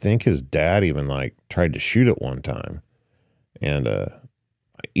 And I think his dad even like tried to shoot it one time, and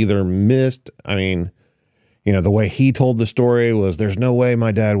either missed. I mean, the way he told the story was there's no way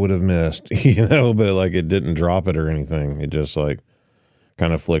my dad would have missed, but like it didn't drop it or anything. It just like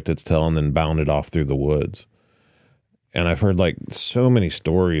kind of flicked its tail and then bounded off through the woods. And I've heard like so many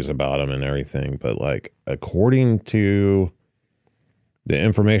stories about him and everything, but like according to the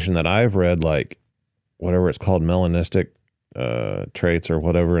information that I've read, like whatever it's called, melanistic traits or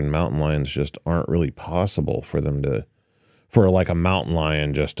whatever in mountain lions just aren't really possible for like a mountain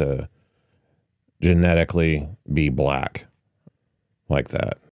lion just to genetically be black like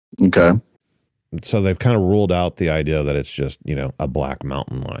that. Okay. So they've kind of ruled out the idea that it's just, a black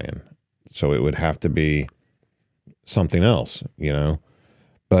mountain lion. So it would have to be something else,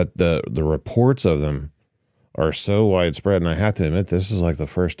 but the reports of them are so widespread. And I have to admit, this is like the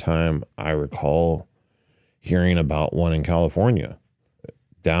first time I recall hearing about one in California.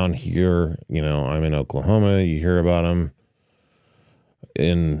 Down here, I'm in Oklahoma, you hear about them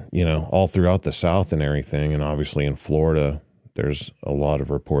in, all throughout the South and everything. And obviously in Florida, there's a lot of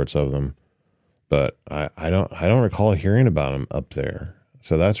reports of them, but I don't recall hearing about them up there.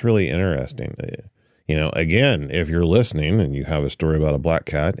 So that's really interesting. Again, if you're listening and you have a story about a black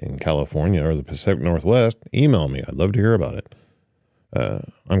cat in California or the Pacific Northwest, email me. I'd love to hear about it.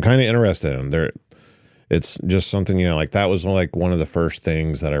 I'm kind of interested in there. It's just something, like that was like one of the first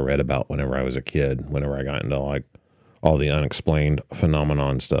things that I read about whenever I was a kid, whenever I got into like all the unexplained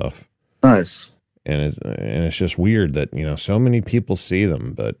phenomenon stuff. Nice. And it's just weird that, so many people see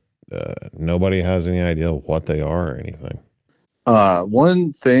them, but nobody has any idea what they are or anything.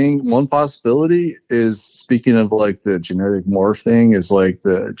 One possibility is, speaking of like the genetic morph thing, is like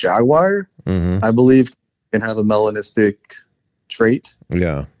the jaguar. Mm-hmm. I believe can have a melanistic trait.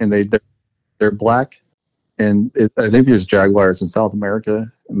 Yeah. And they're black. And I think there's jaguars in South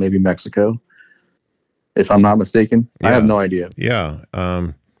America and maybe Mexico, if I'm not mistaken. Yeah. I have no idea. Yeah.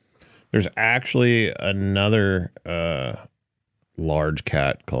 There's actually another large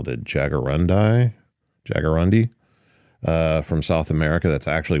cat called a jaguarundi from South America that's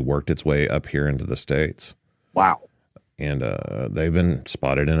actually worked its way up here into the States. Wow. And they've been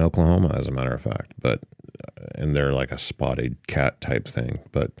spotted in Oklahoma, as a matter of fact. And they're like a spotted cat type thing,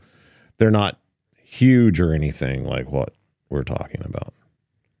 but they're not huge or anything like what we're talking about.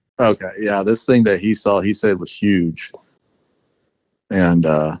 Okay. Yeah. This thing that he saw, he said was huge. And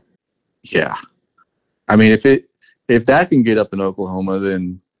yeah. I mean, if that can get up in Oklahoma,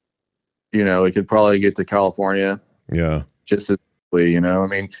 then, it could probably get to California. Yeah. Just as quickly, I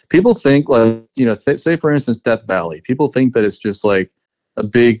mean, people think like, say for instance, Death Valley, people think that it's just like a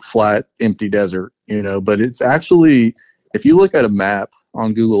big flat empty desert, but it's actually, if you look at a map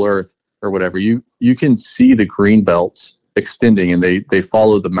on Google Earth or whatever, you can see the green belts extending, and they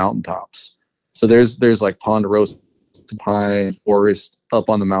follow the mountaintops. So there's like ponderosa pine forest up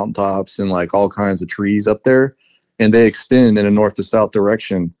on the mountaintops and like all kinds of trees up there, and they extend in a north to south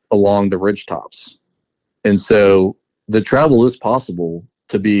direction along the ridge tops. And so the travel is possible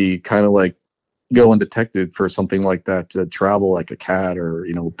to be kind of like go undetected for something like that, to travel like a cat or,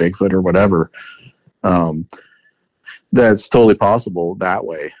 Bigfoot or whatever. That's totally possible that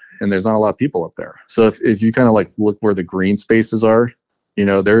way. And there's not a lot of people up there. So if you kind of like look where the green spaces are,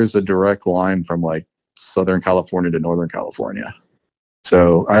 there's a direct line from like Southern California to Northern California.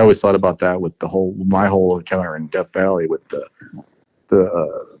 So I always thought about that with my whole encounter in Death Valley with the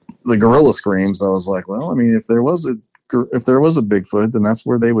gorilla screams. I was like, well, I mean, if there was a Bigfoot, then that's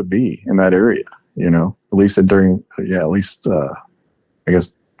where they would be, in that area, at least I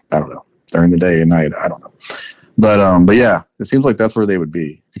guess, I don't know, during the day and night. I don't know. But yeah, it seems like that's where they would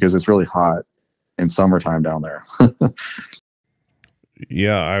be, because it's really hot in summertime down there.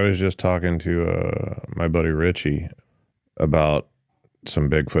 Yeah. I was just talking to my buddy Richie about some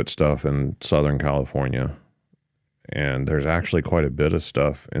Bigfoot stuff in Southern California. And there's actually quite a bit of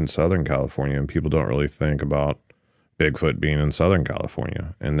stuff in Southern California, and people don't really think about Bigfoot being in Southern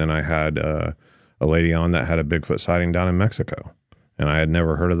California. And then I had a lady on that had a Bigfoot sighting down in Mexico, and I had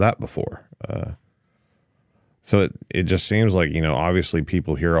never heard of that before. So it just seems like, obviously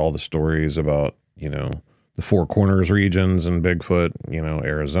people hear all the stories about, the Four Corners regions and Bigfoot,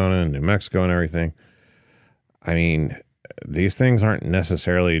 Arizona and New Mexico and everything. I mean, these things aren't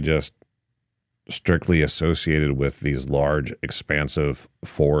necessarily just strictly associated with these large, expansive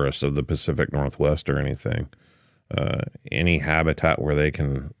forests of the Pacific Northwest or anything. Any habitat where they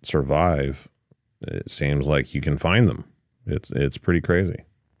can survive, it seems like you can find them. It's pretty crazy.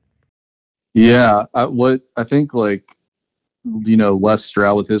 Yeah. What I think, like, Les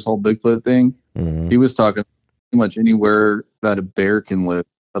Stroud with his whole Bigfoot thing, Mm-hmm. he was talking pretty much anywhere that a bear can live,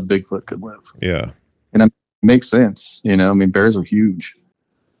 a Bigfoot could live. Yeah. And it makes sense. I mean, bears are huge.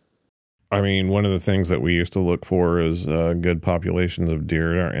 I mean, one of the things that we used to look for is good populations of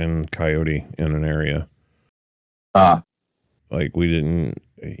deer and coyote in an area. Like we didn't,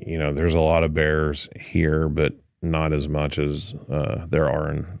 there's a lot of bears here, but not as much as there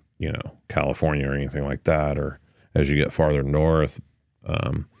are in, California or anything like that, or as you get farther north.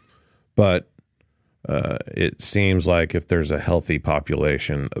 But it seems like if there's a healthy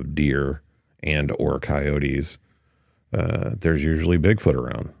population of deer and or coyotes, there's usually Bigfoot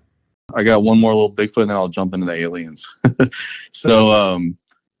around. I got one more little Bigfoot, and then I'll jump into the aliens. So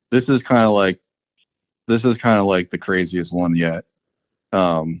this is kind of like the craziest one yet.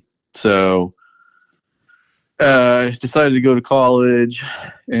 So I decided to go to college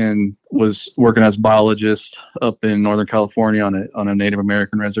and was working as a biologist up in Northern California on a Native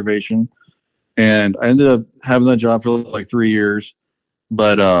American reservation. And I ended up having that job for like 3 years.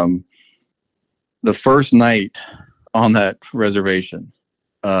 But the first night on that reservation,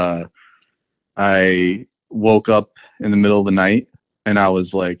 I woke up in the middle of the night, and I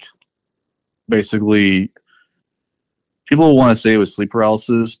was like, basically, people want to say it was sleep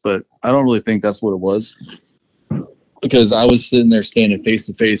paralysis, but I don't really think that's what it was, because I was sitting there standing face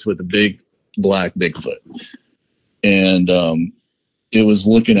to face with a big black Bigfoot, and it was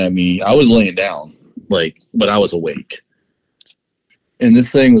looking at me. I was laying down, but I was awake, and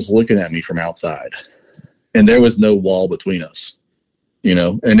this thing was looking at me from outside, and there was no wall between us.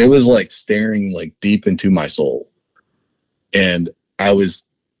 And it was like staring like deep into my soul. And I was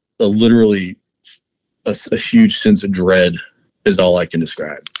literally a huge sense of dread is all I can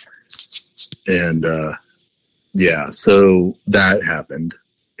describe. And yeah, so that happened.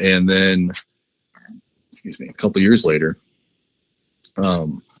 And then, a couple years later,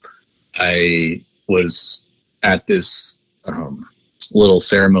 I was at this little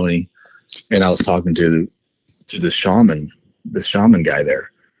ceremony, and I was talking to this shaman guy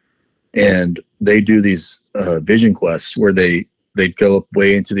there, and they do these vision quests where they go up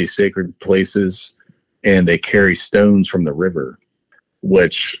way into these sacred places, and they carry stones from the river,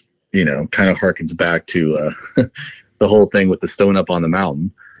 which, you know, kind of harkens back to the whole thing with the stone up on the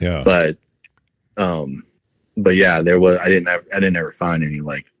mountain. Yeah. But yeah, I didn't ever find any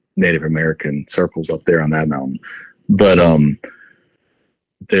like Native American circles up there on that mountain. But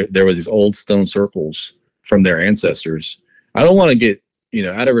there was these old stone circles from their ancestors. I don't want to get, you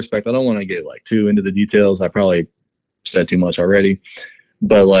know, out of respect, I don't want to get like too into the details. I probably said too much already,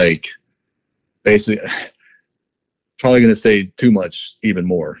 but like basically probably going to say too much even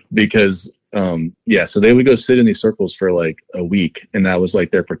more because yeah, so they would go sit in these circles for like a week, and that was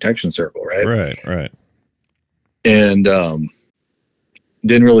like their protection circle, Right. And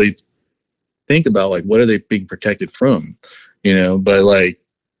didn't really think about like what are they being protected from, you know, but like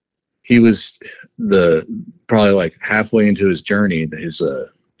he was probably like halfway into his journey, his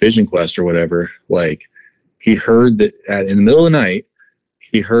vision quest or whatever, like he heard that in the middle of the night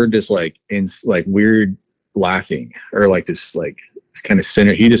he heard this like weird laughing, or like this kind of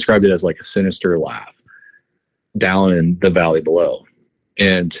he described it as like a sinister laugh down in the valley below,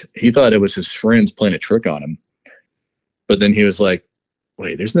 and he thought it was his friends playing a trick on him. But then he was like,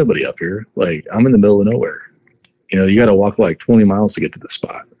 wait, there's nobody up here. Like, I'm in the middle of nowhere. You know, you got to walk like 20 miles to get to the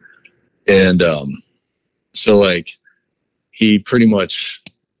spot. And so, like, he pretty much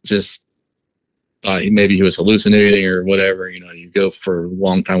just thought maybe he was hallucinating or whatever. You know, you go for a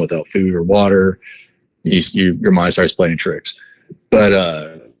long time without food or water, your mind starts playing tricks. But,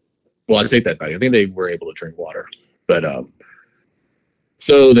 well, I take that back. I think they were able to drink water. But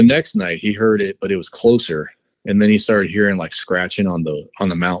so the next night he heard it, but it was closer. And then he started hearing like scratching on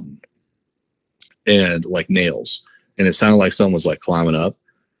the mountain and like nails. And it sounded like someone was like climbing up.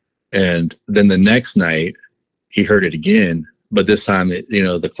 And then the next night he heard it again, but this time,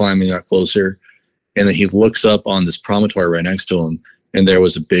 the climbing got closer. And then he looks up on this promontory right next to him, and there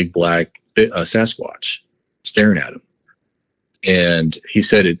was a big black Sasquatch staring at him. And he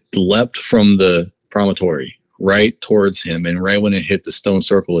said it leapt from the promontory right towards him. And right when it hit the stone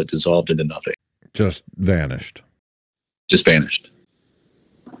circle, it dissolved into nothing. Just vanished.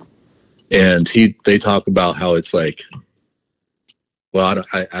 And they talk about how it's like, well,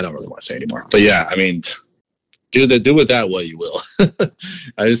 I don't really want to say anymore, but yeah, I mean, do with that what you will.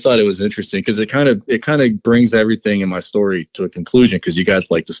 I just thought it was interesting because it kind of brings everything in my story to a conclusion, because you got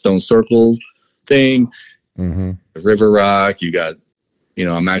like the stone circle thing, the river rock, you got,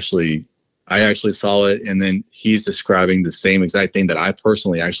 I actually saw it, and then he's describing the same exact thing that I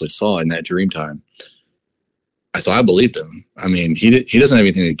personally actually saw in that dream time. So I believed him. I mean, he doesn't have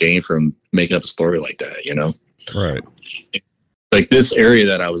anything to gain from making up a story like that, you know? Right. Like, this area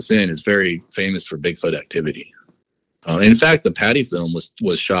that I was in is very famous for Bigfoot activity. In fact, the Patty film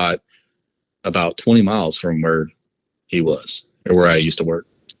was shot about 20 miles from where he was, or where I used to work.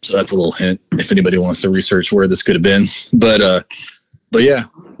 So that's a little hint if anybody wants to research where this could have been. But yeah.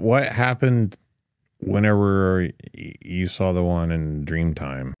 What happened whenever you saw the one in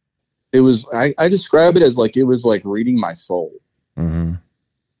Dreamtime? It was, I describe it as like, it was like reading my soul. Mm-hmm.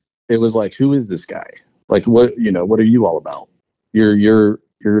 It was like, who is this guy? Like, what are you all about? You're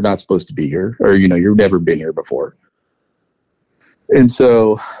not supposed to be here, or, you've never been here before. And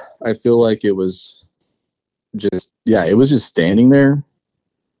so I feel like it was just standing there.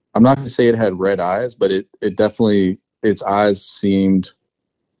 I'm not going to say it had red eyes, but it definitely, its eyes seemed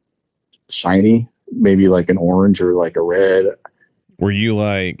shiny, maybe like an orange or like a red. Were you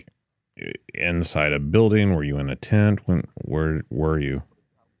like inside a building? Were you in a tent? Where were you?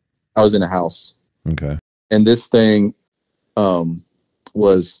 I was in a house. Okay. And this thing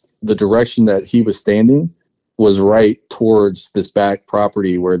was the direction that he was standing was right towards this back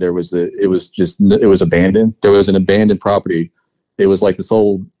property where it was abandoned. There was an abandoned property. It was like this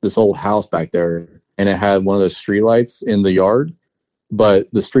old house back there, and it had one of those street lights in the yard,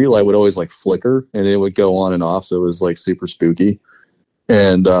 but the street light would always like flicker and it would go on and off. So it was like super spooky.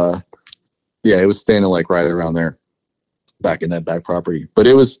 And it was standing like right around there back in that back property, but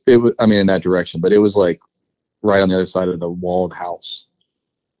it was, I mean, in that direction, but it was like right on the other side of the wall of the house.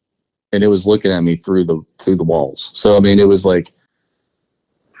 And it was looking at me through the walls. So, I mean, it was like,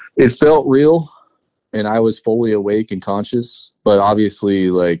 it felt real, and I was fully awake and conscious, but obviously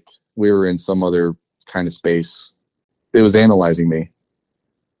like we were in some other kind of space. It was analyzing me.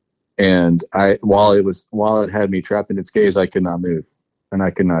 And while it had me trapped in its gaze, I could not move, and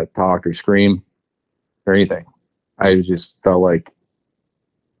I could not talk or scream or anything. I just felt like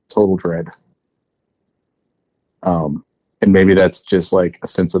total dread. And maybe that's just like a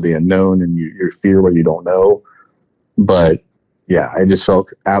sense of the unknown and you fear what you don't know. But yeah, I just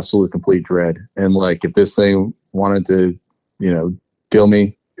felt absolute complete dread. And like, if this thing wanted to, kill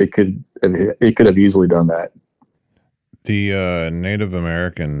me, it could have easily done that. The Native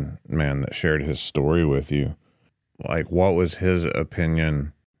American man that shared his story with you, like, what was his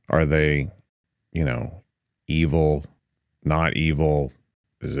opinion? Are they, evil, not evil?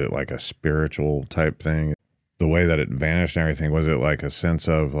 Is it like a spiritual type thing? The way that it vanished and everything, was it like a sense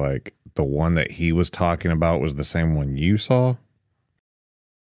of like the one that he was talking about was the same one you saw?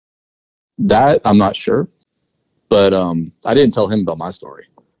 That I'm not sure, but I didn't tell him about my story.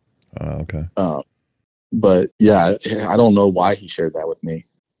 Okay. But yeah, I don't know why he shared that with me.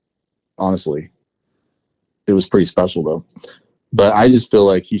 Honestly, it was pretty special though. But I just feel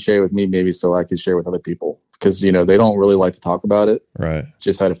like he shared with me maybe so I could share with other people, because they don't really like to talk about it. Right.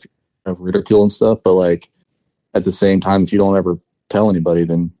 Just out of ridicule and stuff. But like, at the same time, if you don't ever tell anybody,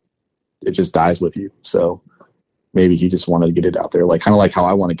 then it just dies with you. So maybe he just wanted to get it out there, like kind of like how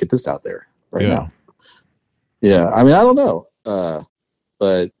I want to get this out there right now. Yeah, I mean, I don't know,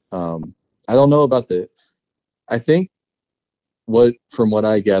 but I don't know about I think from what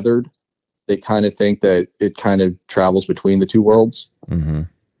I gathered, they kind of think that it kind of travels between the two worlds, mm-hmm.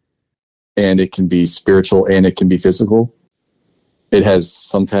 and it can be spiritual and it can be physical. It has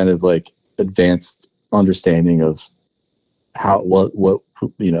some kind of like advanced understanding of what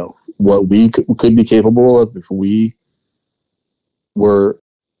we could be capable of if we were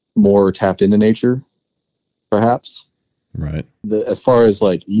more tapped into nature, perhaps. Right. As far as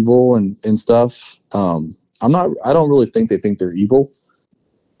like evil and stuff, I don't really think they think they're evil,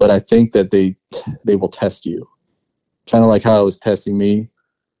 but I think that they will test you, kind of like how it was testing me,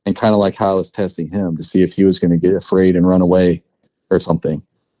 and kind of like how I was testing him to see if he was going to get afraid and run away or something.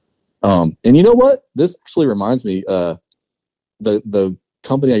 And you know what? This actually reminds me, the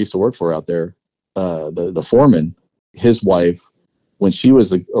company I used to work for out there, the foreman, his wife, when she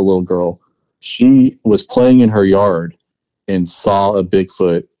was a little girl, she was playing in her yard and saw a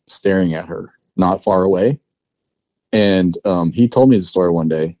Bigfoot staring at her not far away. And he told me the story one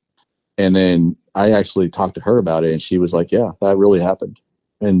day, and then I actually talked to her about it, and she was like, yeah, that really happened.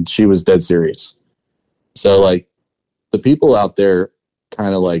 And she was dead serious. So like, the people out there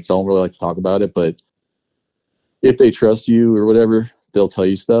kind of like don't really like to talk about it, but if they trust you or whatever, they'll tell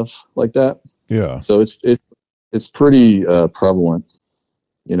you stuff like that. Yeah. So it's pretty prevalent,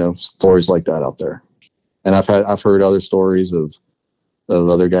 stories like that out there. And I've heard other stories of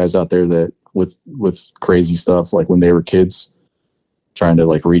other guys out there that with crazy stuff, like when they were kids, trying to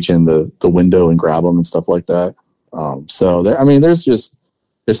like reach in the window and grab them and stuff like that. So there's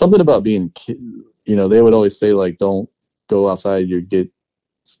something about being, they would always say like, don't go outside, you get,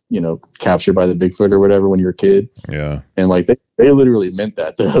 captured by the Bigfoot or whatever when you're a kid. Yeah. And like, they literally meant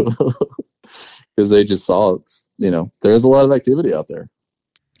that though, because they just saw it, there's a lot of activity out there.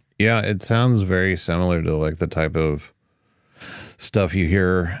 Yeah. It sounds very similar to like the type of stuff you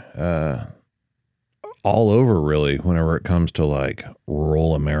hear, all over really, whenever it comes to like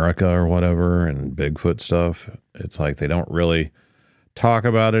rural America or whatever and Bigfoot stuff. It's like they don't really talk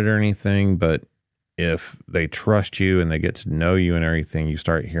about it or anything, but if they trust you and they get to know you and everything, you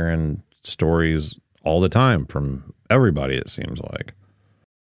start hearing stories all the time from everybody, it seems like.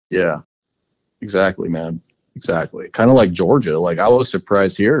 Yeah, exactly, man. Exactly. Kind of like Georgia. Like, I was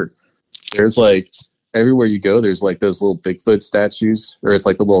surprised here. There's like, everywhere you go, there's like those little Bigfoot statues, or it's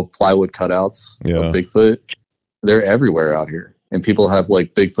like the little plywood cutouts of Bigfoot. They're everywhere out here. And people have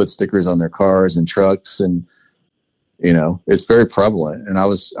like Bigfoot stickers on their cars and trucks, and it's very prevalent. And I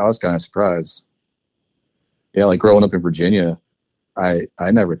was kind of surprised. Yeah, like growing up in Virginia, I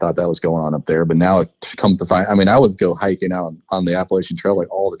never thought that was going on up there, but now it comes to find, I mean, I would go hiking out on the Appalachian Trail like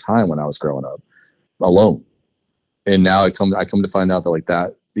all the time when I was growing up alone. And now I come to find out that like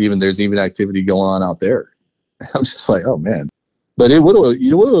that, there's even activity going on out there. I'm just like, oh man. But you would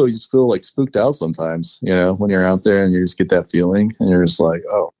always feel like spooked out sometimes, when you're out there and you just get that feeling and you're just like,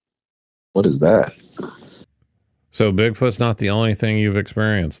 oh, what is that? So Bigfoot's not the only thing you've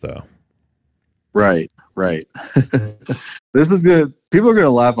experienced though. Right. This is good. People are going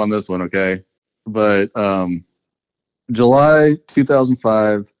to laugh on this one. Okay. But, July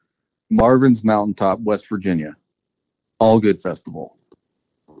 2005, Marvin's Mountaintop, West Virginia, All Good Festival.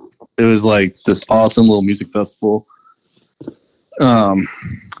 It was like this awesome little music festival.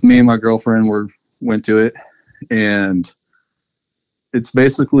 Me and my girlfriend went to it, and it's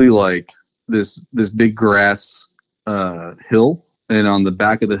basically like this big grass hill, and on the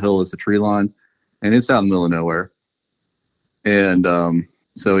back of the hill is the tree line, and it's out in the middle of nowhere. And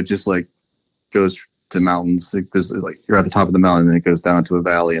So it just like goes to mountains. There's like you're at the top of the mountain, and then it goes down to a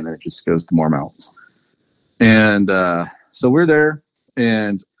valley, and then it just goes to more mountains. And so we're there,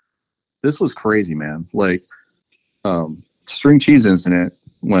 and this was crazy, man. Like, string cheese incident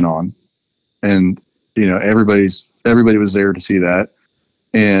went on, and everybody was there to see that.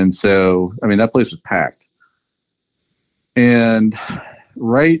 And so, I mean, that place was packed. And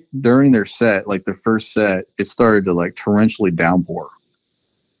right during their set, like the first set, it started to like torrentially downpour,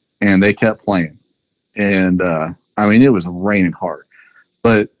 and they kept playing. And I mean, it was raining hard,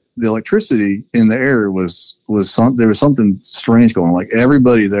 but the electricity in the air was there was something strange going on. Like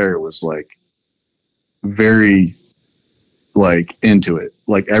everybody there was like very like into it.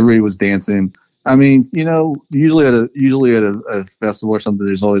 Like everybody was dancing. I mean, usually at a festival or something,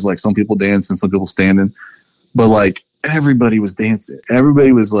 there's always like some people dancing, some people standing, but like everybody was dancing.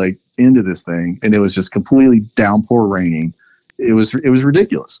 Everybody was like into this thing, and it was just completely downpour raining. It was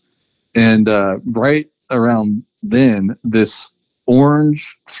ridiculous. And right around then, this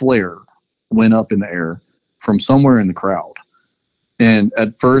orange flare went up in the air from somewhere in the crowd. And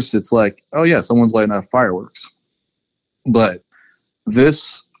at first, it's like, oh yeah, someone's lighting off fireworks. But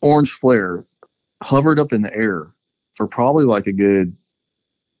this orange flare hovered up in the air for probably like a good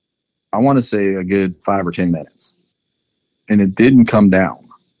 5 or 10 minutes. And it didn't come down.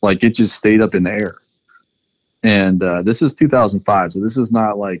 Like it just stayed up in the air. And this is 2005, so this is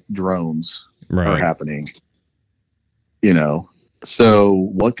not like drones are happening. So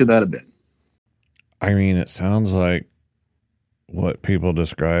what could that have been? I mean, it sounds like what people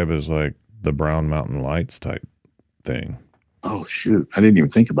describe as like the Brown Mountain Lights type thing. Oh shoot, I didn't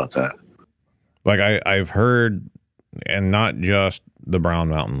even think about that. Like I've heard, and not just the Brown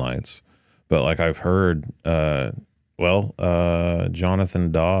Mountain Lights, but like I've heard,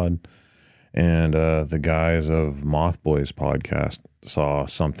 Jonathan Dodd and the guys of Moth Boys podcast saw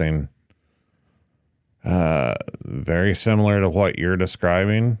something very similar to what you're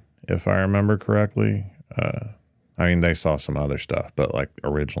describing, if I remember correctly. I mean, they saw some other stuff, but like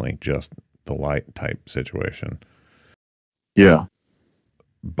originally just the light type situation. Yeah.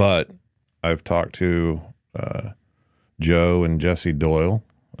 But I've talked to Joe and Jesse Doyle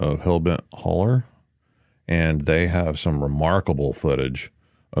of Hillbent Holler, and they have some remarkable footage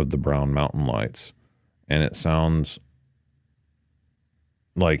of the Brown Mountain Lights. And it sounds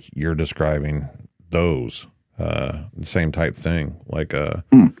like you're describing those, same type thing, like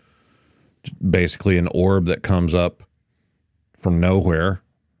basically an orb that comes up from nowhere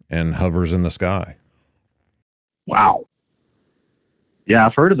and hovers in the sky. Wow. Yeah,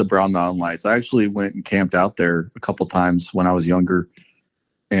 I've heard of the Brown Mountain Lights. I actually went and camped out there a couple times when I was younger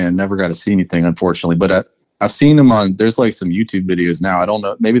and never got to see anything, unfortunately. But I've seen them there's like some YouTube videos now. I don't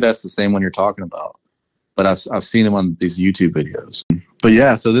know. Maybe that's the same one you're talking about. But I've seen them on these YouTube videos. But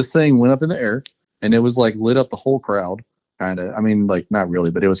yeah, so this thing went up in the air, and it was like lit up the whole crowd, kind of. I mean, like not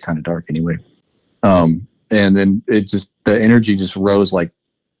really, but it was kind of dark anyway. And then the energy just rose like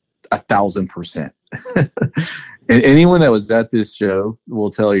 1,000%. And anyone that was at this show will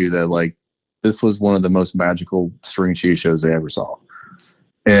tell you that like this was one of the most magical string cheese shows they ever saw.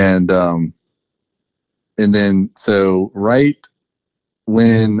 And then so right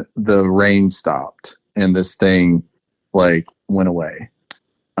when the rain stopped and this thing like went away,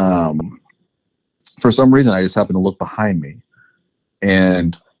 for some reason I just happened to look behind me,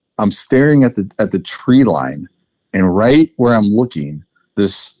 and I'm staring at the tree line, and right where I'm looking,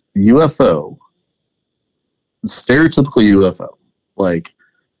 this UFO, stereotypical UFO, like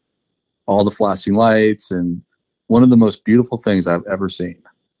all the flashing lights and one of the most beautiful things I've ever seen,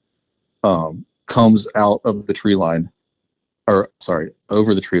 comes out of the tree line,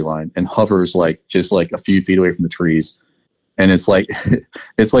 over the tree line, and hovers like just like a few feet away from the trees. And it's like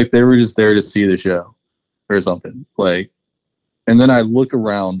they were just there to see the show or something. Like, and then I look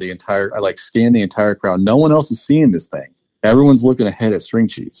around I like scan the entire crowd. No one else is seeing this thing. Everyone's looking ahead at string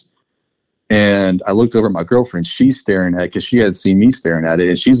cheese. And I looked over at my girlfriend. She's staring at it because she had seen me staring at it,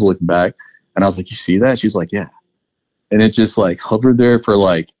 and she's looking back. And I was like, "You see that?" She's like, "Yeah." And it just like hovered there for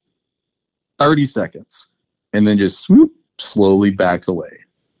like 30 seconds, and then just swoop, slowly backs away.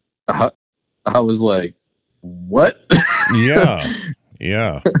 I was like, "What?" Yeah.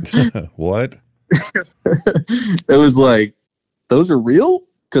 What? It was like, those are real?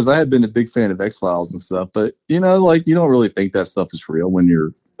 Because I had been a big fan of X-Files and stuff, but like you don't really think that stuff is real when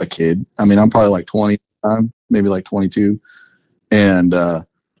you're a kid. I mean, I'm probably like 20, maybe like 22, and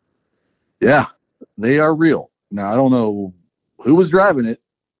yeah, they are real. Now I don't know who was driving it,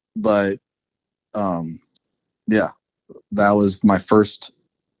 but yeah, that was my first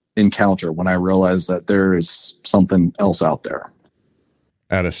encounter when I realized that there is something else out there.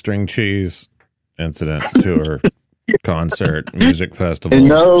 at a string cheese incident tour, concert, music festival. And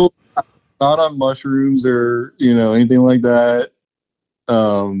no, not on mushrooms or, anything like that.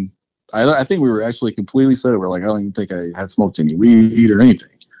 I think we were actually completely sober. Like, I don't even think I had smoked any weed or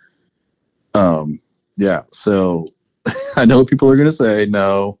anything. Yeah. So I know what people are going to say.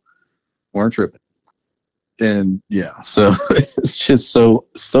 No, weren't tripping. And yeah, so it's just so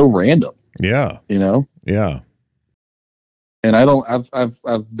random. Yeah. Yeah. And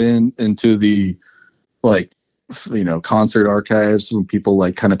I've been into the, like, concert archives when people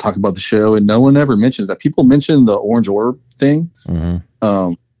like kind of talk about the show, and no one ever mentions that. People mention the orange orb thing.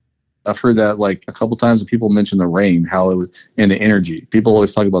 Mm-hmm. I've heard that like a couple times, and people mention the rain, how it was, and the energy. People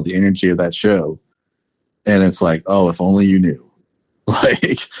always talk about the energy of that show, and it's like, oh, if only you knew.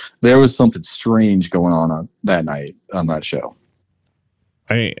 Like, there was something strange going on that night on that show.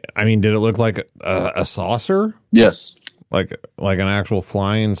 I mean, did it look like a saucer? Yes. Like an actual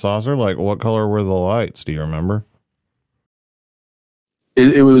flying saucer? Like, what color were the lights? Do you remember?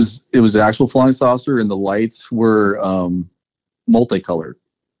 It was an actual flying saucer, and the lights were multicolored.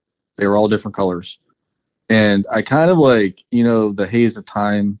 They were all different colors. And I kind of like, the haze of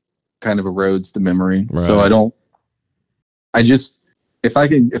time kind of erodes the memory. Right. So if I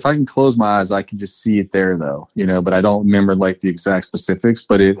can close my eyes, I can just see it there though, but I don't remember like the exact specifics,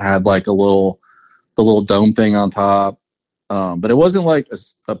 but it had like the little dome thing on top. But it wasn't like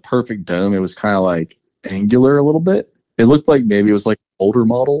a perfect dome. It was kind of like angular a little bit. It looked like maybe it was like an older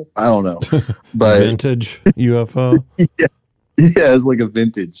model. I don't know, but vintage UFO. Yeah, it's like a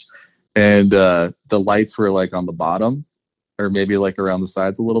vintage. And the lights were like on the bottom, or maybe like around the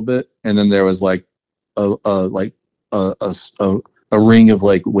sides a little bit. And then there was like a ring of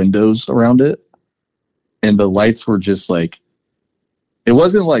like windows around it, and the lights were just like, it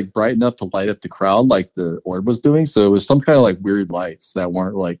wasn't like bright enough to light up the crowd like the orb was doing. So it was some kind of like weird lights that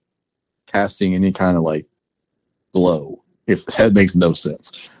weren't like casting any kind of like glow, if that makes no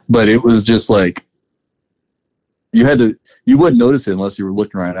sense. But it was just like, you wouldn't notice it unless you were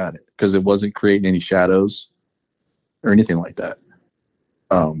looking right at it, because it wasn't creating any shadows or anything like that.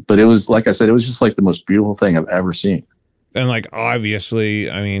 But it was, like I said, it was just like the most beautiful thing I've ever seen. And like, obviously,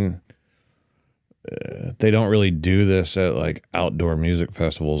 I mean, they don't really do this at like outdoor music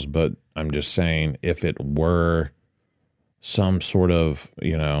festivals, but I'm just saying, if it were some sort of,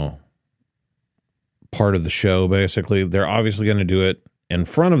 part of the show, basically, they're obviously going to do it in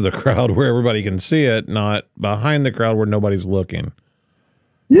front of the crowd where everybody can see it, not behind the crowd where nobody's looking.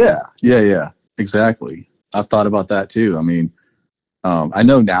 Yeah, exactly. I've thought about that too. I mean, I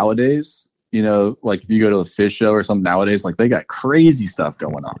know nowadays, like if you go to a fish show or something nowadays, like they got crazy stuff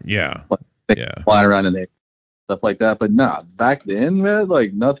going on. Yeah. Like they flying around in there, stuff like that. But nah, back then, man,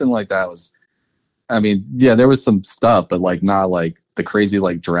 like nothing like that was, I mean, yeah, there was some stuff, but like not like the crazy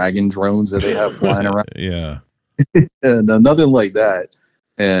like dragon drones that they have flying around. Yeah. And nothing like that.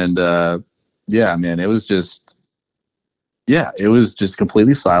 And yeah, man, it was just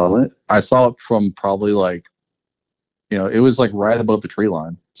completely silent. I saw it from probably like, it was like right above the tree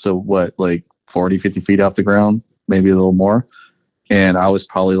line. So what, like 40, 50 feet off the ground, maybe a little more. And I was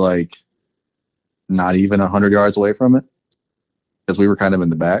probably like not even 100 yards away from it, because we were kind of in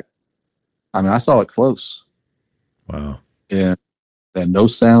the back. I mean, I saw it close. Wow. And no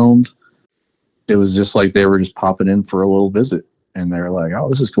sound. It was just like they were just popping in for a little visit. And they were like, oh,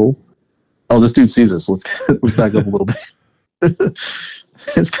 this is cool. Oh, this dude sees us. Let's back up a little bit.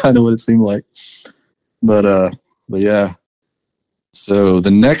 It's kind of what it seemed like. But yeah. So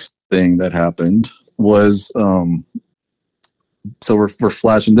the next thing that happened was, so we're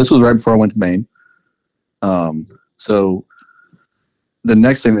flashing. This was right before I went to Maine. So the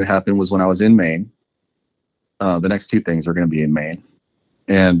next thing that happened was when I was in Maine. The next two things are going to be in Maine.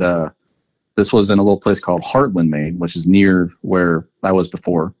 And this was in a little place called Heartland, Maine, which is near where I was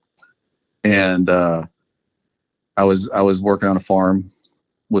before. And I was working on a farm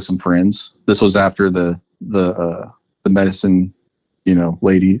with some friends. This was after the medicine,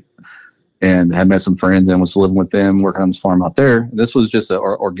 lady, and had met some friends and was living with them, working on this farm out there. This was just an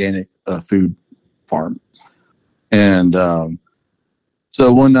organic food farm. And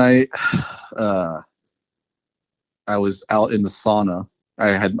so one night, I was out in the sauna.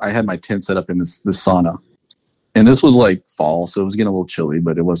 I had my tent set up in this sauna, and this was like fall, so it was getting a little chilly,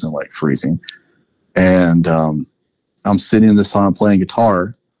 but it wasn't like freezing. And I'm sitting in the sauna playing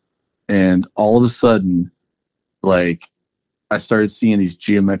guitar, and all of a sudden, like, I started seeing these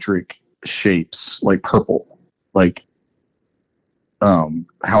geometric shapes, like purple, like how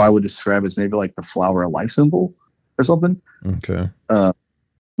I would describe as maybe like the flower of life symbol or something. Okay. But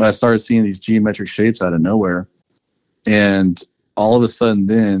I started seeing these geometric shapes out of nowhere, and all of a sudden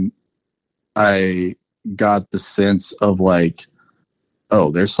then I got the sense of like, oh,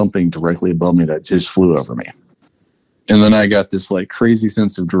 there's something directly above me that just flew over me. And then I got this like crazy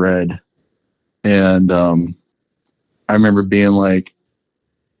sense of dread. And I remember being like,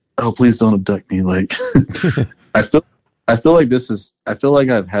 oh, please don't abduct me. Like, I feel like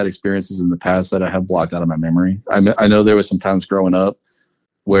I've had experiences in the past that I have blocked out of my memory. I know there was some times growing up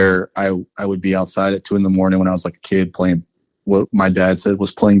where I would be outside at 2 a.m. when I was like a kid playing what my dad said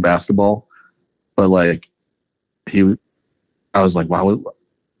was playing basketball. But like I was like, wow,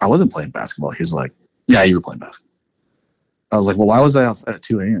 I wasn't playing basketball. He was like, yeah, you were playing basketball. I was like, well, why was I outside at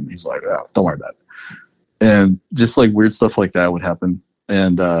 2 a.m.? He's like, oh, don't worry about it. And just like weird stuff like that would happen.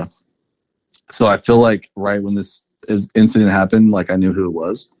 And so I feel like right when this incident happened, like I knew who it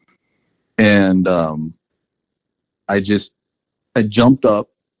was. And I jumped up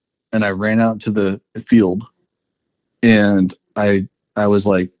and I ran out to the field. And I was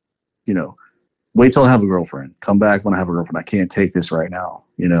like, you know, wait till I have a girlfriend. Come back when I have a girlfriend. I can't take this right now.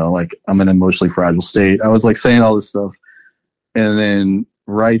 You know, like I'm in an emotionally fragile state. I was like saying all this stuff. And then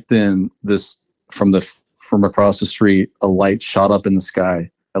right then from across the street, a light shot up in the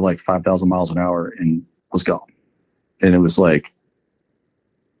sky at like 5,000 miles an hour and was gone. And it was like,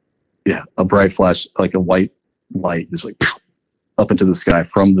 yeah, a bright flash, like a white light just like up into the sky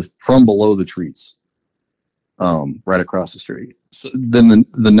from below the trees, right across the street. So then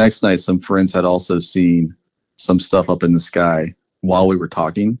the next night, some friends had also seen some stuff up in the sky while we were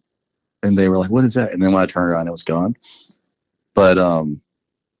talking, and they were like, "What is that?" And then when I turned around, it was gone. But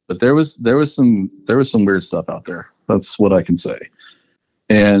there was some weird stuff out there. That's what I can say.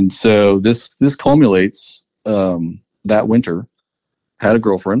 And so this culminates that winter. Had a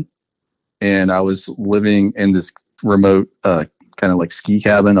girlfriend, and I was living in this remote kind of like ski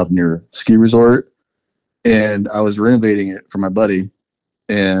cabin up near ski resort, and I was renovating it for my buddy.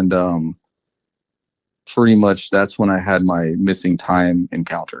 And pretty much that's when I had my missing time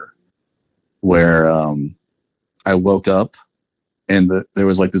encounter, where I woke up and there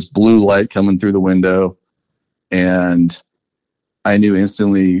was like this blue light coming through the window, and I knew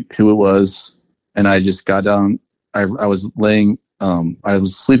instantly who it was. And I just got down. I was laying, I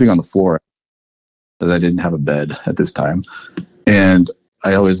was sleeping on the floor because I didn't have a bed at this time. And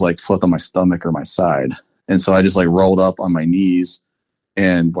I always like slept on my stomach or my side. And so I just like rolled up on my knees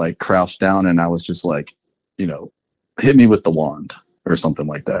and like crouched down, and I was just like, you know, hit me with the wand or something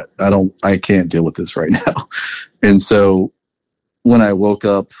like that. I can't deal with this right now. And so when I woke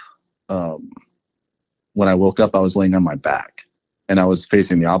up, I was laying on my back and I was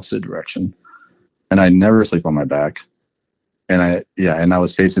facing the opposite direction. And I never sleep on my back. And I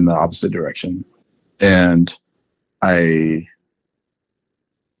was facing the opposite direction. And I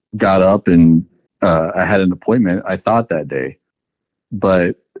got up and I had an appointment, I thought that day,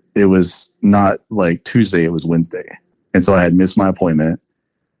 but it was not like Tuesday, it was Wednesday. And so I had missed my appointment,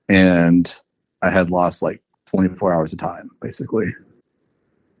 and I had lost like 24 hours of time, basically.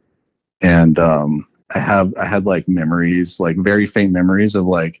 And I had like memories, like very faint memories of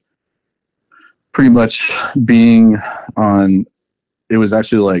like pretty much being on, it was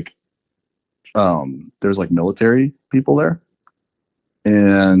actually like, there's like military people there,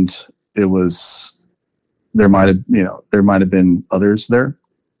 and it was, there might have been others there,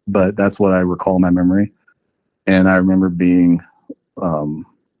 but that's what I recall in my memory. And I remember being kind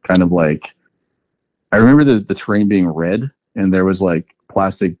of like, I remember the terrain being red, and there was like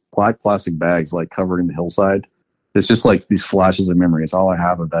black plastic bags like covering the hillside. It's just like these flashes of memory. It's all I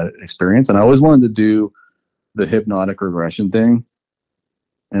have of that experience. And I always wanted to do the hypnotic regression thing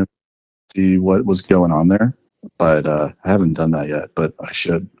and see what was going on there. But I haven't done that yet, but I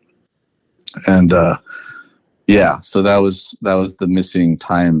should. And yeah, so that was the missing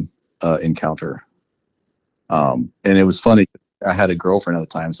time encounter. And it was funny. I had a girlfriend at the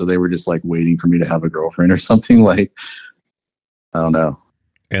time, so they were just like waiting for me to have a girlfriend or something, like, I don't know.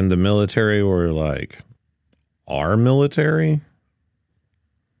 And the military were like, our military?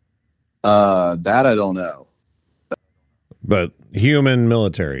 That I don't know. But human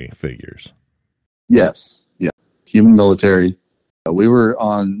military figures. Yes. Yeah. Human military. We were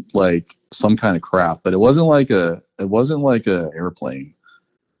on like some kind of craft, but it wasn't like a airplane.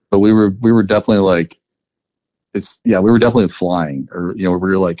 But we were definitely like, we were definitely flying, or, you know, we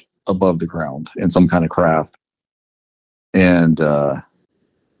were like above the ground in some kind of craft. And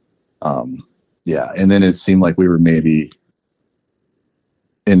yeah, and then it seemed like we were maybe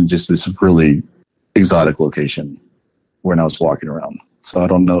in just this really exotic location when I was walking around. So I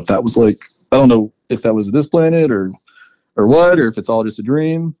don't know if that was this planet or what, or if it's all just a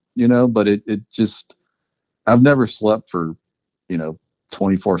dream, you know, but it just, I've never slept for,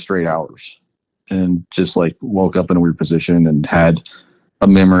 24 straight hours, and just like woke up in a weird position and had a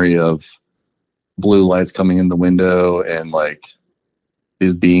memory of blue lights coming in the window and like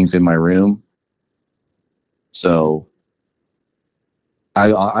these beings in my room. So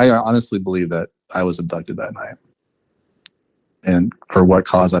I honestly believe that I was abducted that night, and for what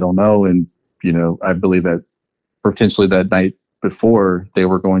cause, I don't know. And, I believe that potentially that night before they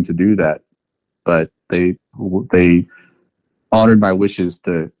were going to do that, but they honored my wishes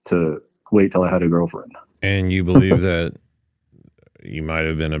to wait till I had a girlfriend. And you believe that you might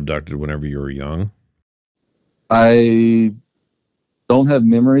have been abducted whenever you were young? I don't have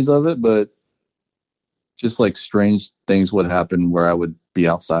memories of it, but just like strange things would happen where I would be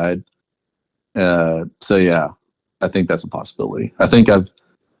outside. So yeah, I think that's a possibility. I think I've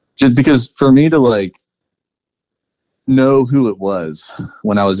just, because for me to like know who it was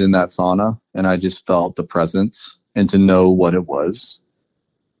when I was in that sauna and I just felt the presence, and to know what it was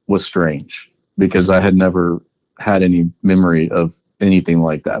strange, because I had never had any memory of anything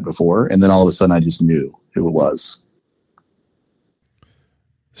like that before. And then all of a sudden I just knew who it was.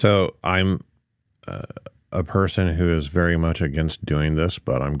 So I'm a person who is very much against doing this,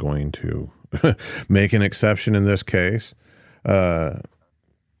 but I'm going to make an exception in this case.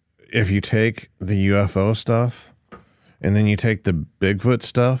 If you take the UFO stuff and then you take the Bigfoot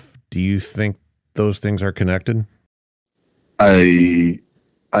stuff, do you think those things are connected? I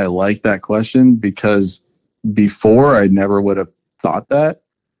like that question, because before I never would have thought that,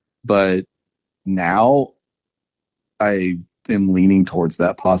 but now I am leaning towards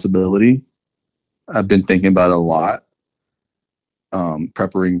that possibility. I've been thinking about it a lot,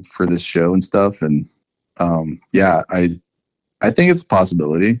 preparing for this show and stuff. And yeah, I think it's a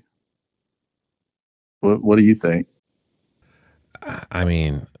possibility. What do you think? I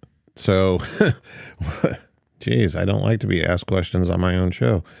mean, so, geez, I don't like to be asked questions on my own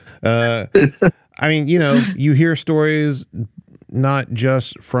show. I mean, you hear stories not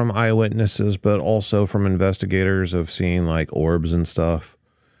just from eyewitnesses, but also from investigators of seeing like orbs and stuff.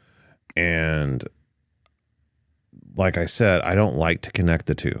 And like I said, I don't like to connect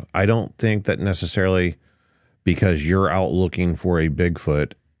the two. I don't think that necessarily because you're out looking for a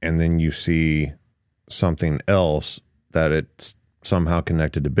Bigfoot and then you see something else that it's somehow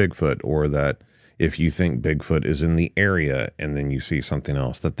connected to Bigfoot, or that if you think Bigfoot is in the area and then you see something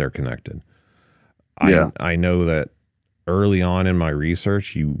else, that they're connected. Yeah. I know that early on in my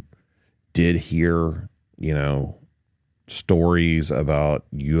research, you did hear, stories about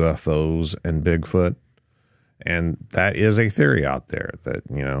UFOs and Bigfoot. And that is a theory out there that,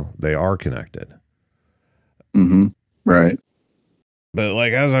 they are connected. Mm-hmm. Right. But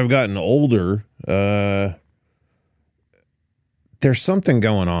like, as I've gotten older, there's something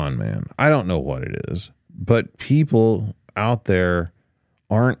going on, man. I don't know what it is, but people out there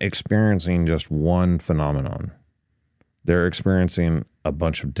aren't experiencing just one phenomenon. They're experiencing a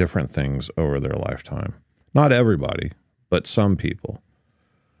bunch of different things over their lifetime. Not everybody, but some people.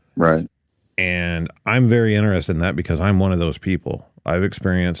 Right. And I'm very interested in that because I'm one of those people. I've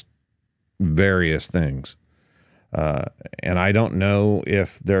experienced various things. And I don't know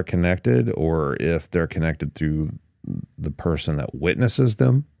if they're connected or if they're connected through the person that witnesses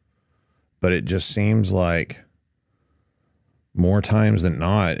them. But it just seems like more times than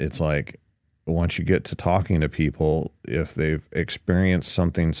not, it's like once you get to talking to people, if they've experienced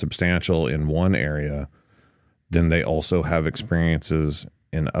something substantial in one area, then they also have experiences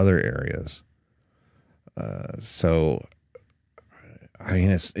in other areas. So, I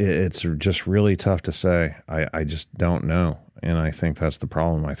mean, it's just really tough to say. I just don't know. And I think that's the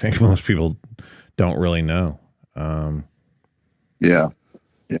problem. I think most people don't really know. Yeah.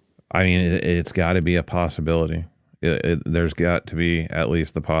 I mean, it's got to be a possibility. There's got to be at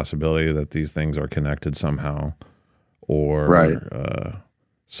least the possibility that these things are connected somehow, or right.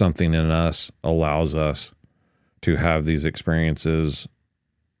 Something in us allows us to have these experiences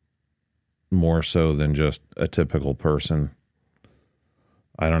more so than just a typical person.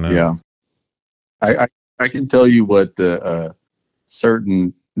 I don't know. Yeah. I can tell you what the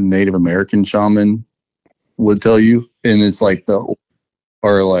certain Native American shaman would tell you, and it's like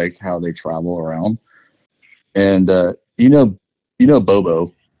or like how they travel around. And you know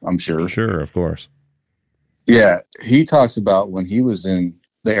Bobo, I'm sure. Sure, of course. Yeah, he talks about when he was in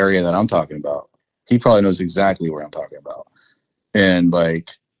the area that I'm talking about. He probably knows exactly where I'm talking about. And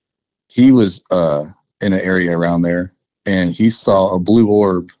like he was in an area around there, and he saw a blue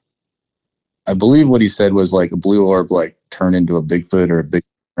orb. I believe what he said was like a blue orb like turn into a Bigfoot, or a big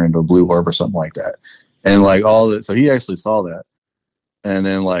turn into a blue orb or something like that. And like all that, so he actually saw that. And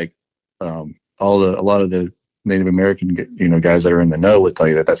then like a lot of the Native American, guys that are in the know would tell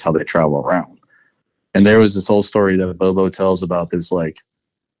you that that's how they travel around. And there was this whole story that Bobo tells about this like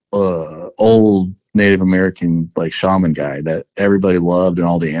old Native American like shaman guy that everybody loved and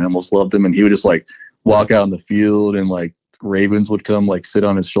all the animals loved him, and he would just like walk out in the field and like ravens would come like sit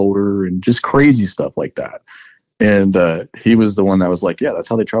on his shoulder and just crazy stuff like that. And he was the one that was like, yeah, that's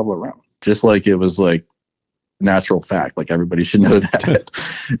how they travel around, just like it was like natural fact, like everybody should know that.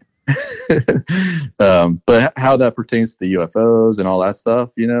 But how that pertains to the UFOs and all that stuff,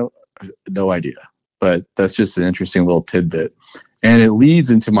 no idea. But that's just an interesting little tidbit. And it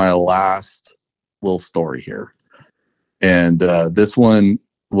leads into my last little story here. And this one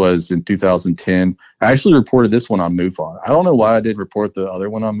was in 2010. I actually reported this one on MUFON. I don't know why I didn't report the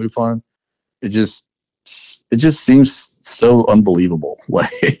other one on MUFON. It just seems so unbelievable.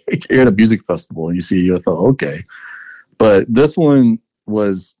 Like you're at a music festival and you see a UFO, okay. But this one,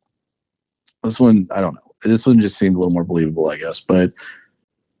 I don't know. This one just seemed a little more believable, I guess. But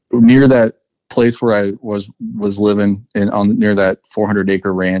near that place where I was living near that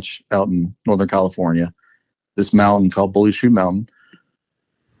 400-acre ranch out in Northern California, this mountain called Bully Shoot Mountain,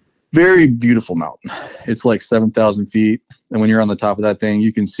 very beautiful mountain. It's like 7,000 feet. And when you're on the top of that thing,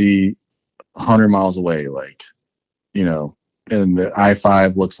 you can see 100 miles away, like, and the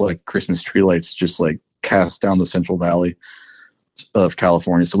I-5 looks like Christmas tree lights just like cast down the Central Valley of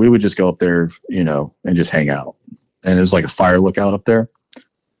California. So we would just go up there, and just hang out. And it was like a fire lookout up there.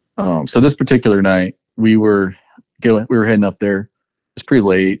 So this particular night we were heading up there. It was pretty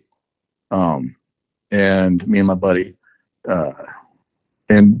late. And me and my buddy,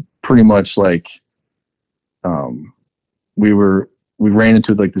 and pretty much like, we ran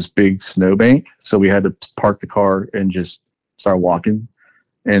into like this big snowbank. So we had to park the car and just start walking.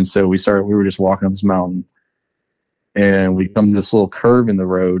 And so we were just walking up this mountain, and we come to this little curve in the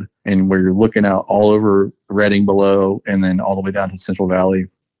road, and where you're looking out all over Redding below and then all the way down to Central Valley.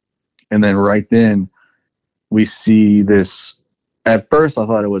 And then right then we see this. At first I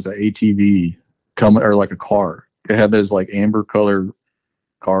thought it was an ATV coming, or like a car. It had those like amber color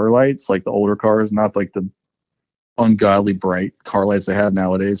car lights, like the older cars, not like the ungodly bright car lights they have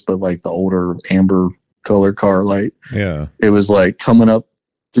nowadays, but like the older amber color car light. Yeah. It was like coming up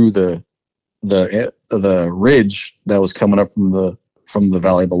through the ridge that was coming up from the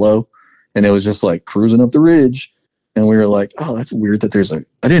valley below, and it was just like cruising up the ridge. And we were like, oh, that's weird that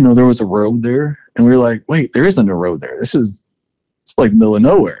I didn't know there was a road there. And we were like, wait, there isn't a road there. It's like middle of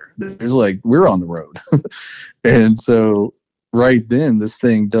nowhere. There's like, we're on the road. And so right then this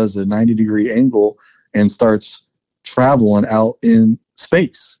thing does a 90-degree angle and starts traveling out in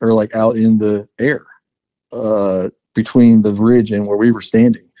space, or like out in the air, between the ridge and where we were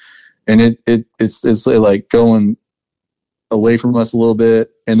standing. And it's like going away from us a little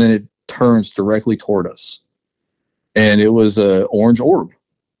bit, and then it turns directly toward us. And it was a orange orb.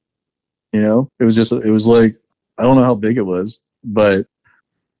 It was like, I don't know how big it was, but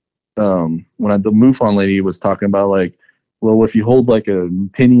when the MUFON lady was talking about like, well, if you hold like a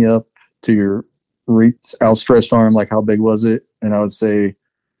penny up to your outstretched arm, like how big was it? And I would say,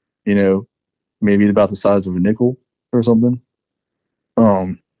 maybe about the size of a nickel or something.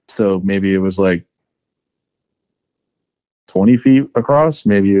 So maybe it was like 20 feet across.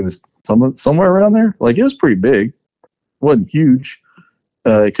 Maybe it was somewhere around there. Like it was pretty big. It wasn't huge.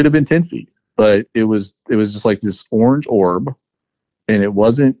 It could have been 10 feet, but it was just like this orange orb, and it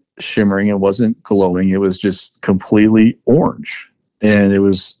wasn't shimmering. It wasn't glowing. It was just completely orange. And it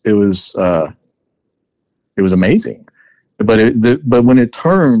was amazing. But when it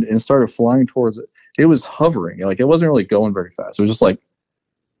turned and started flying towards it, it was hovering. Like it wasn't really going very fast. It was just like,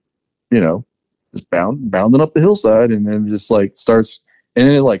 just bounding up the hillside, and then just like starts, and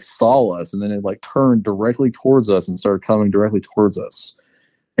then it like saw us, and then it like turned directly towards us and started coming directly towards us.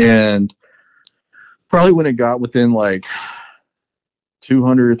 And probably when it got within like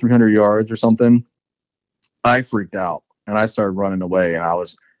 200, 300 yards or something, I freaked out and I started running away. And I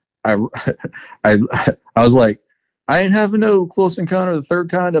was like, I ain't having no close encounter of the third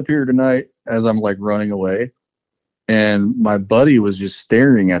kind up here tonight, as I'm like running away. And my buddy was just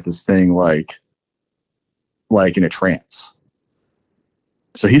staring at this thing like in a trance.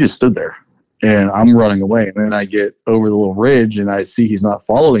 So he just stood there, and I'm running away. And then I get over the little ridge and I see he's not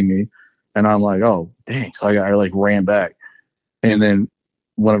following me. And I'm like, oh, dang. So I like ran back. And then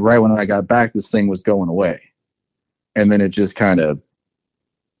right when I got back, this thing was going away. And then it just kind of,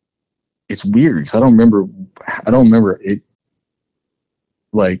 it's weird because I don't remember it,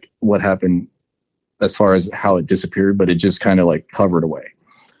 like what happened as far as how it disappeared, but it just kind of like hovered away.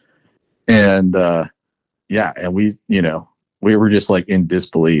 And and we were just like in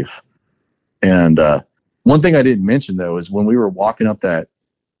disbelief. And One thing I didn't mention though is when we were walking up that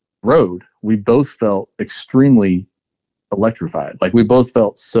road, we both felt extremely electrified. Like we both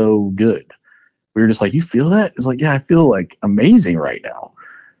felt so good. We were just like, "You feel that?" It's like, "Yeah, I feel like amazing right now."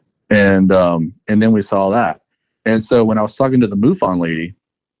 And then we saw that. And so when I was talking to the MUFON lady,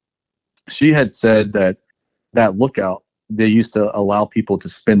 she had said that lookout, they used to allow people to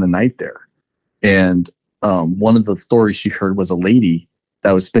spend the night there. And one of the stories she heard was a lady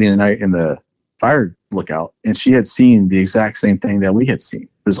that was spending the night in the fire lookout, and she had seen the exact same thing that we had seen,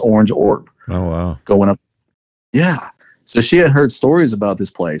 this orange orb. Oh, wow. Going up. Yeah. So she had heard stories about this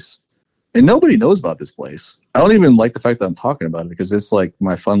place, and nobody knows about this place. I don't even like the fact that I'm talking about it because it's like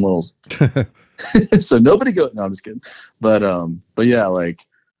my fun little. So nobody go. No, I'm just kidding. But yeah, like,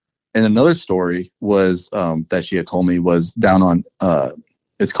 and another story was that she had told me was down on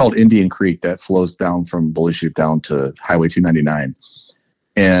it's called Indian Creek that flows down from Bully Chute down to Highway 299.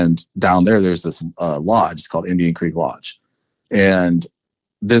 And down there's this lodge. It's called Indian Creek Lodge. And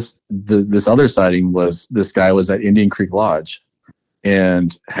this other sighting was this guy was at Indian Creek Lodge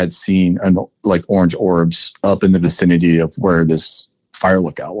and had seen like orange orbs up in the vicinity of where this fire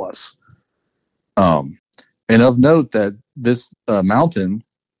lookout was. And of note that this mountain,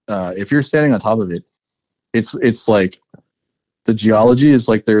 if you're standing on top of it, it's like the geology is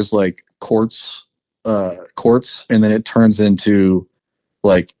like there's like quartz, and then it turns into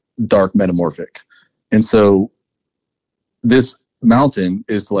like dark metamorphic. And so this mountain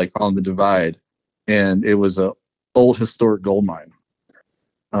is like on the divide, and it was a old historic gold mine.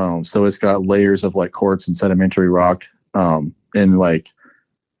 So it's got layers of like quartz and sedimentary rock. And like,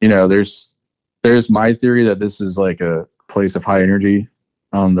 you know, there's my theory that this is like a place of high energy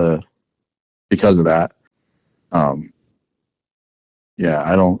because of that. Yeah,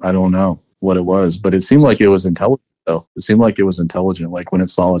 I don't know what it was, but it seemed like it was intelligent though. It seeed like it was intelligent. Like when it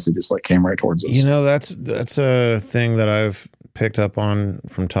saw us, it just like came right towards us. You know, that's a thing that I've picked up on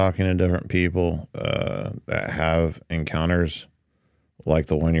from talking to different people that have encounters like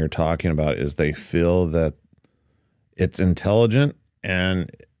the one you're talking about, is they feel that it's intelligent and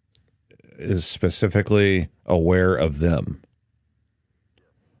is specifically aware of them,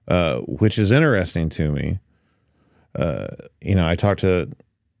 which is interesting to me. You know, I talked to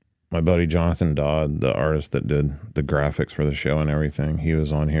my buddy Jonathan Dodd, the artist that did the graphics for the show and everything. He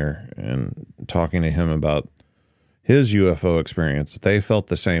was on here, and talking to him about his UFO experience, they felt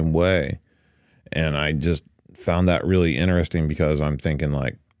the same way. And I just found that really interesting because I'm thinking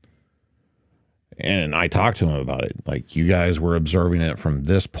like, and I talked to him about it, like, you guys were observing it from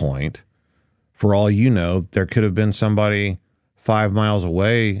this point. For all you know, there could have been somebody 5 miles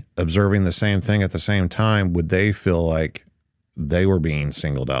away observing the same thing at the same time. Would they feel like they were being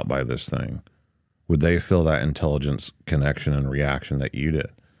singled out by this thing? Would they feel that intelligence connection and reaction that you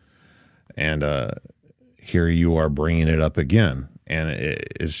did? And here you are bringing it up again, and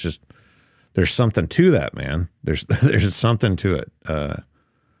it's just, there's something to that, man. There's something to it.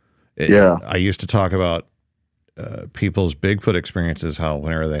 Yeah. I used to talk about people's Bigfoot experiences, how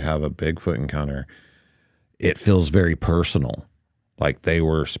whenever they have a Bigfoot encounter, it feels very personal, like they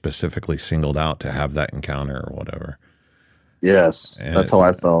were specifically singled out to have that encounter or whatever. Yes, and that's how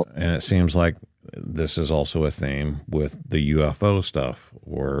I felt. And it seems like this is also a theme with the UFO stuff,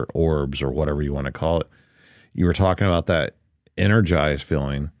 or orbs, or whatever you want to call it. You were talking about that energized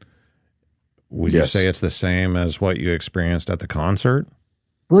feeling. Would you say it's the same as what you experienced at the concert?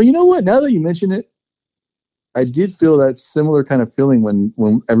 Well, you know what? Now that you mention it, I did feel that similar kind of feeling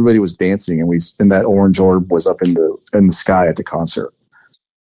when everybody was dancing and that orange orb was up in the sky at the concert.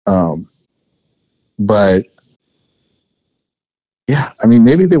 But yeah, I mean,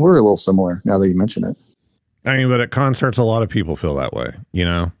 maybe they were a little similar now that you mention it. I mean, but at concerts, a lot of people feel that way, you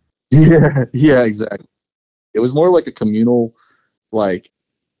know? Yeah, exactly. It was more like a communal, like,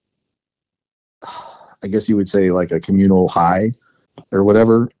 I guess you would say like a communal high or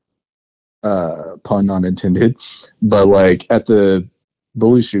whatever, pun not intended. But like at the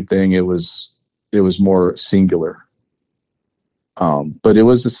Bully Chute thing, it was more singular. But it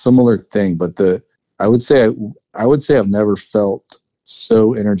was a similar thing. But I would say I've never felt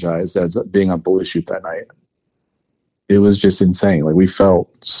so energized as being on Bully Chute that night. It was just insane. Like we felt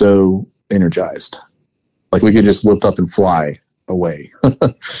so energized, like we could just lift up and fly away.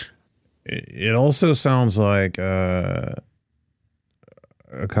 It also sounds like a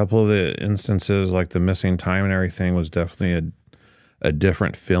couple of the instances, like the missing time and everything, was definitely a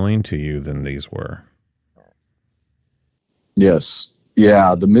different feeling to you than these were. Yes.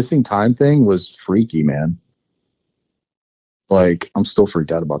 Yeah, the missing time thing was freaky, man. Like, I'm still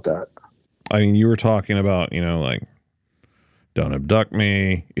freaked out about that. I mean, you were talking about, you know, like don't abduct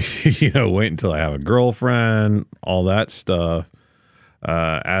me, wait until I have a girlfriend, all that stuff.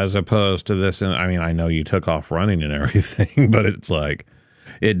 As opposed to this, and I mean, I know you took off running and everything, but it's like,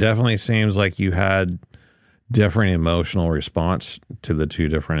 it definitely seems like you had different emotional response to the two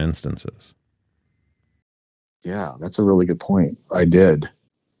different instances. Yeah, that's a really good point. I did.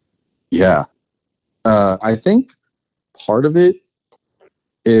 Yeah. I think part of it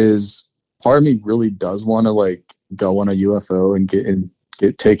is, part of me really does want to like go on a UFO and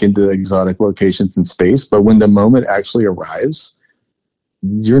get taken to exotic locations in space. But when the moment actually arrives,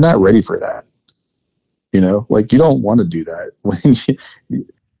 you're not ready for that. Like you don't want to do that.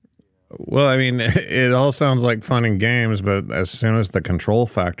 Well, I mean, it all sounds like fun and games, but as soon as the control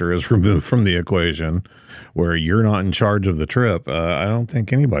factor is removed from the equation, where you're not in charge of the trip, I don't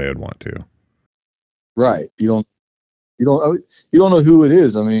think anybody would want to. Right. You don't know who it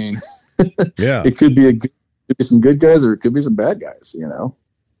is. I mean, yeah, it could be some good guys or it could be some bad guys,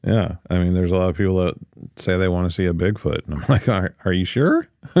 Yeah. I mean, there's a lot of people that say they want to see a Bigfoot. And I'm like, are you sure?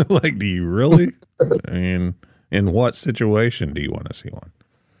 Like, do you really? I mean, in what situation do you want to see one?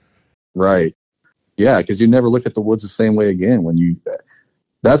 Right. Yeah. Because you never look at the woods the same way again.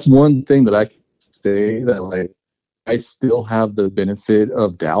 That's one thing that I can say that like, I still have the benefit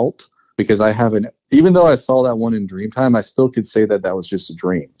of doubt because I haven't, even though I saw that one in Dreamtime, I still could say that was just a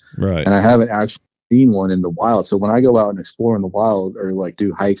dream. Right. And I haven't actually seen one in the wild. So when I go out and explore in the wild or like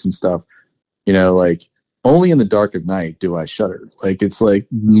do hikes and stuff, like only in the dark of night do I shudder. Like it's like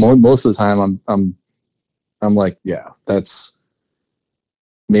most of the time I'm like, yeah, that's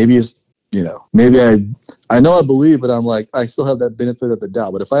maybe it's, maybe I know I believe, but I'm like, I still have that benefit of the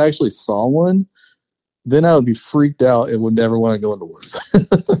doubt. But if I actually saw one, then I would be freaked out and would never want to go in the woods.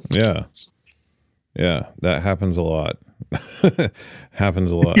 Yeah. Yeah. That happens a lot.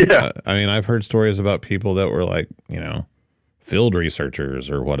 Happens a lot. Yeah. I mean, I've heard stories about people that were like, field researchers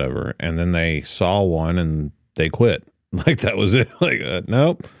or whatever, and then they saw one and they quit. Like that was it. Like,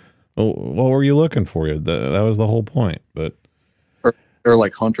 nope. Well, what were you looking for? That was the whole point. But or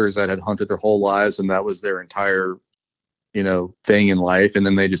like hunters that had hunted their whole lives and that was their entire, thing in life, and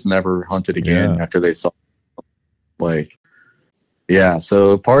then they just never hunted again after they saw. Like, yeah.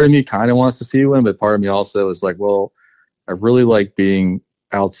 So part of me kind of wants to see one, but part of me also is like, well, I really like being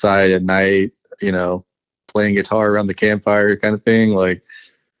outside at night, playing guitar around the campfire kind of thing. Like,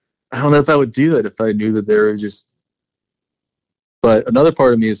 I don't know if I would do that if I knew that there was just, but another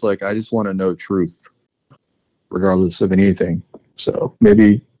part of me is like, I just want to know truth regardless of anything. So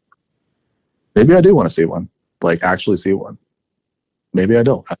maybe I do want to see one, like actually see one. Maybe I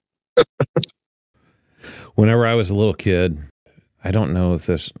don't. Whenever I was a little kid, I don't know if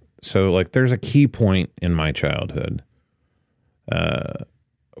this, so like there's a key point in my childhood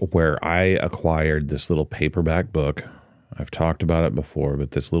where I acquired this little paperback book. I've talked about it before,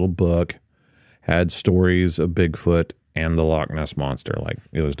 but this little book had stories of Bigfoot and the Loch Ness Monster. Like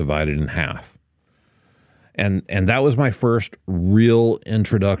it was divided in half. And that was my first real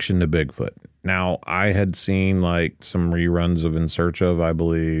introduction to Bigfoot. Now, I had seen like some reruns of In Search of, I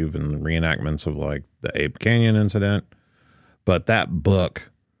believe, and reenactments of like the Ape Canyon incident. But that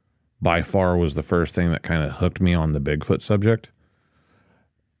book by far was the first thing that kind of hooked me on the Bigfoot subject.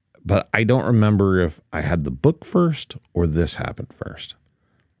 But I don't remember if I had the book first or this happened first.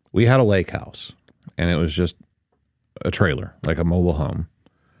 We had a lake house, and it was just a trailer, like a mobile home.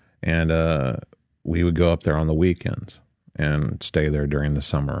 And we would go up there on the weekends and stay there during the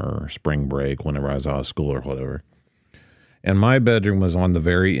summer or spring break whenever I was out of school or whatever. And my bedroom was on the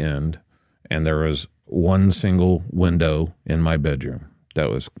very end, and there was one single window in my bedroom that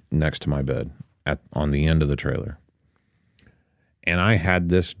was next to my bed on the end of the trailer. And I had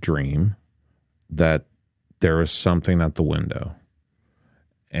this dream that there was something at the window.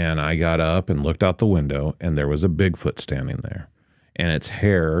 And I got up and looked out the window, and there was a Bigfoot standing there. And its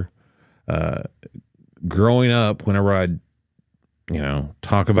hair, growing up, whenever I'd,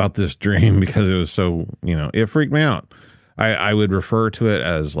 talk about this dream, because it was so, it freaked me out. I would refer to it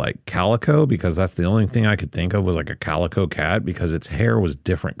as like calico, because that's the only thing I could think of was like a calico cat, because its hair was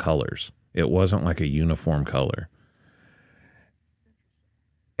different colors. It wasn't like a uniform color.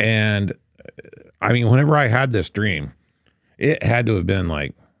 And I mean, whenever I had this dream, it had to have been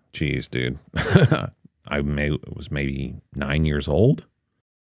like, geez, dude, was maybe 9 years old.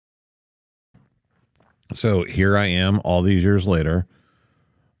 So here I am all these years later,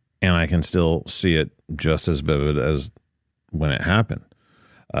 and I can still see it just as vivid as when it happened.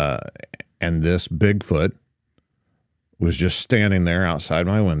 And this Bigfoot was just standing there outside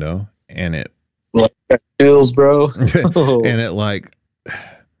my window, and it chills, bro. And it like,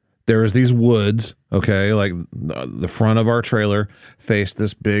 there was these woods, okay, like the front of our trailer faced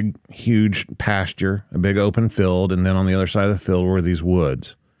this big, huge pasture, a big open field, and then on the other side of the field were these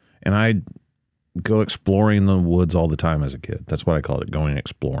woods. And I'd go exploring the woods all the time as a kid. That's what I called it, going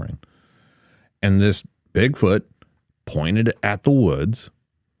exploring. And this Bigfoot pointed at the woods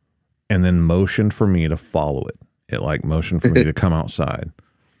and then motioned for me to follow it. It like motioned for me to come outside.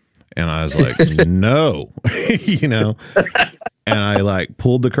 And I was like, no, you know, and I like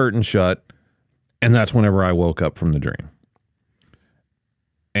pulled the curtain shut, and that's whenever I woke up from the dream.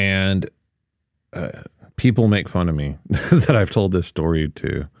 And people make fun of me that I've told this story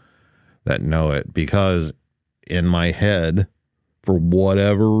to that know it, because in my head, for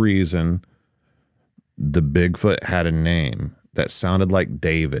whatever reason, the Bigfoot had a name that sounded like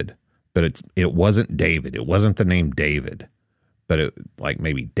David, but it wasn't David. It wasn't the name David. But it like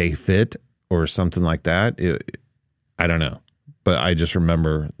maybe David or something like that. I don't know, but I just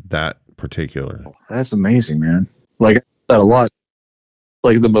remember that particular. That's amazing, man. Like that a lot.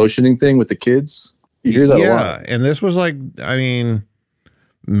 Like the motioning thing with the kids. You hear that a lot. Yeah, and this was like, I mean,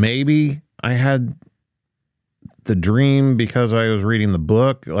 maybe I had the dream because I was reading the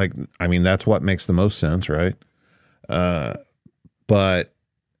book. Like, I mean, that's what makes the most sense, right? But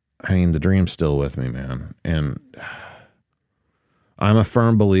I mean, the dream's still with me, man, and I'm a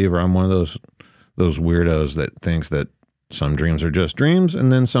firm believer. I'm one of those weirdos that thinks that some dreams are just dreams,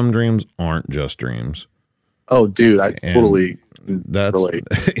 and then some dreams aren't just dreams. Oh, dude, I totally relate.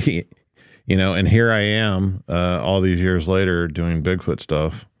 You know, and here I am, all these years later, doing Bigfoot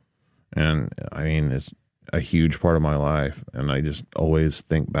stuff, and I mean, it's a huge part of my life, and I just always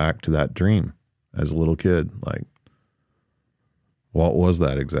think back to that dream as a little kid. Like, what was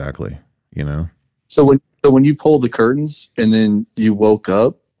that exactly? You know. So when you pulled the curtains and then you woke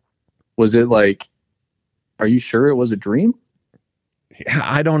up, was it like, are you sure it was a dream?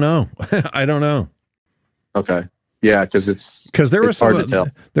 I don't know. I don't know. Okay. Yeah, because there was hard to tell.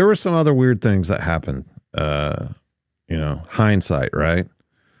 There were some other weird things that happened. You know, hindsight, right?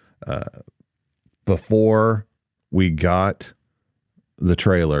 Before we got the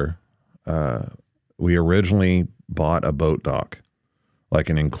trailer, we originally bought a boat dock, like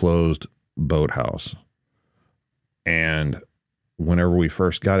an enclosed boathouse. And whenever we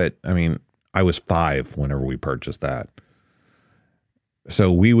first got it, I mean, I was 5 whenever we purchased that.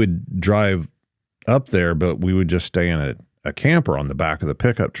 So we would drive up there, but we would just stay in a camper on the back of the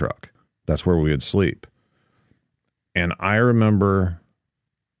pickup truck. That's where we would sleep. And I remember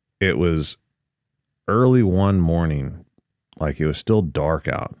it was early one morning, like it was still dark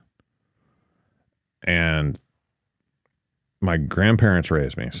out. And my grandparents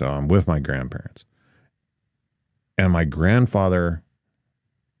raised me, so I'm with my grandparents. And my grandfather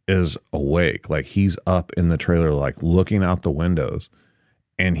is awake, like he's up in the trailer, like looking out the windows,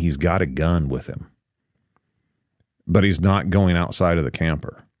 and he's got a gun with him. But he's not going outside of the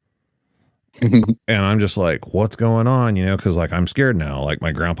camper. And I'm just like, what's going on? You know, because like I'm scared now. Like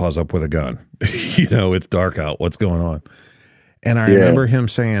my grandpa's up with a gun. You know, it's dark out. What's going on? And I remember him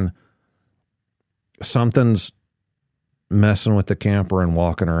saying, something's messing with the camper and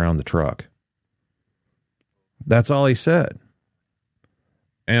walking around the truck. That's all he said.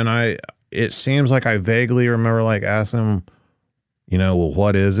 And it seems like I vaguely remember like asking him, you know, well,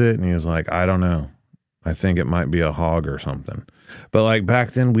 what is it? And he was like, I don't know. I think it might be a hog or something. But like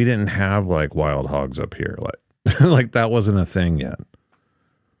back then we didn't have like wild hogs up here. Like, like that wasn't a thing yet.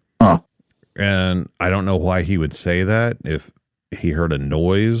 Huh. And I don't know why he would say that, if he heard a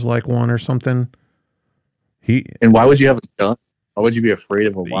noise like one or something. And why would you have a gun? Why would you be afraid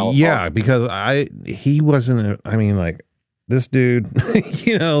of a wild hog? Because he wasn't, I mean, like this dude,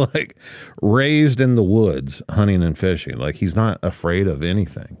 you know, like raised in the woods, hunting and fishing. Like he's not afraid of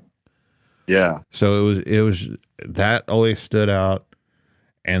anything. Yeah. So it was that always stood out.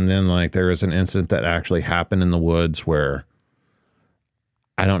 And then like there was an incident that actually happened in the woods where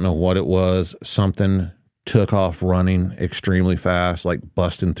I don't know what it was. Something took off running extremely fast, like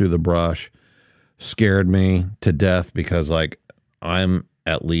busting through the brush, scared me to death because like I'm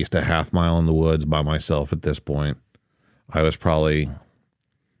at least a half mile in the woods by myself at this point. I was probably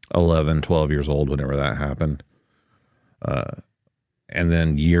 11, 12 years old whenever that happened. And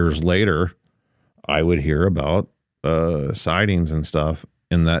then years later, I would hear about sightings and stuff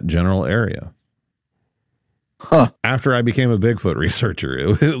in that general area. Huh. After I became a Bigfoot researcher, it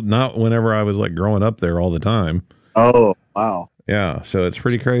was not whenever I was like growing up there all the time. Oh, wow. Yeah. So it's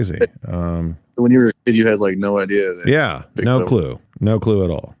pretty crazy. When you were a kid, you had like no idea. Yeah. Bigfoot. No clue. No clue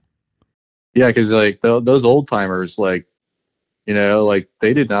at all. Yeah. Because like those old timers, like, you know, like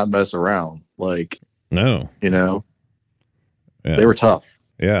they did not mess around. Like, no, you know, yeah. They were tough.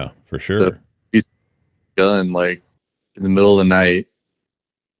 Yeah, for sure. So he's gun like in the middle of the night.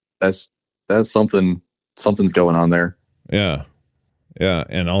 That's something's going on there. Yeah. Yeah.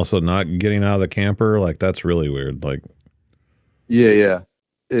 And also not getting out of the camper. Like, that's really weird. Like, Yeah.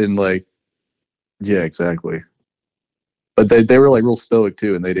 And like, yeah, exactly. But they were like real stoic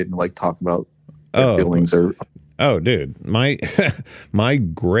too. And they didn't like talk about their feelings or. Oh, dude, my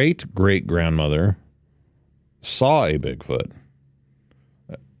great grandmother saw a Bigfoot.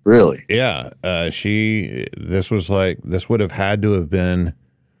 Really? Yeah. This would have had to have been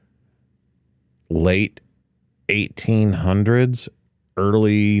late 1800s,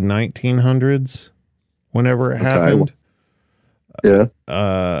 early 1900s, whenever it happened. Yeah.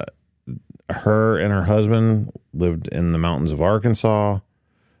 Her and her husband lived in the mountains of Arkansas.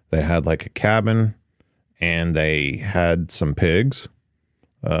 They had like a cabin and they had some pigs.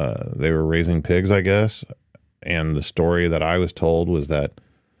 They were raising pigs, I guess. And the story that I was told was that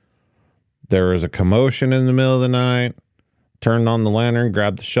there was a commotion in the middle of the night, turned on the lantern,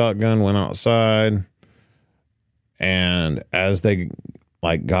 grabbed the shotgun, went outside. And as they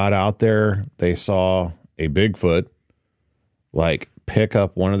like got out there, they saw a Bigfoot like pick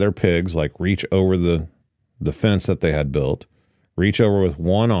up one of their pigs, like reach over the fence that they had built, reach over with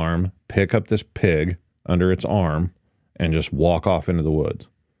one arm, pick up this pig under its arm, and just walk off into the woods.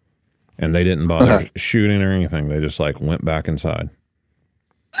 And they didn't bother shooting or anything. They just like went back inside.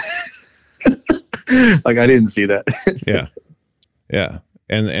 Like, I didn't see that. Yeah.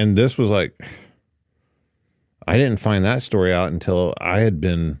 And this was like, I didn't find that story out until I had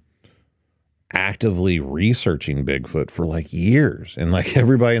been actively researching Bigfoot for like years. And like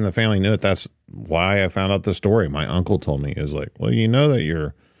everybody in the family knew it. That's why I found out the story. My uncle told me, is like, well, you know that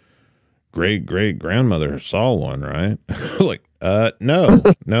your great grandmother saw one, right? Like, no,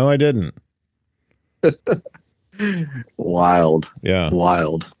 I didn't. Wild. Yeah.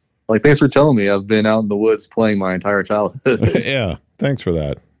 Wild. Like, thanks for telling me. I've been out in the woods playing my entire childhood. Yeah. Thanks for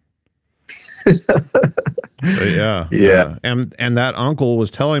that. Yeah. And that uncle was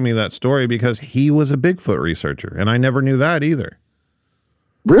telling me that story because he was a Bigfoot researcher, and I never knew that either.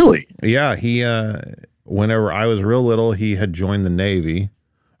 Really? Yeah. He, whenever I was real little, he had joined the Navy.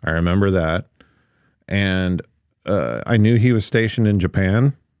 I remember that. And, I knew he was stationed in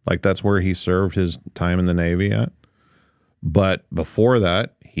Japan. Like, that's where he served his time in the Navy at. But before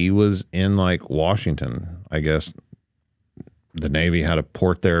that, he was in like Washington. I guess the Navy had a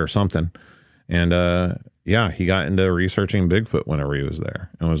port there or something. And, yeah, he got into researching Bigfoot whenever he was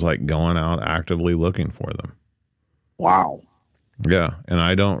there and was like going out actively looking for them. Wow. Yeah. And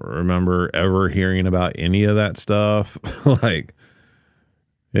I don't remember ever hearing about any of that stuff. Like,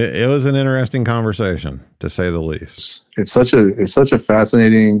 it was an interesting conversation, to say the least. It's such a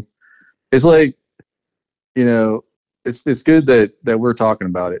fascinating, it's like, you know, it's good that we're talking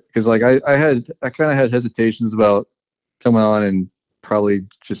about it. Cause like I kind of had hesitations about coming on and probably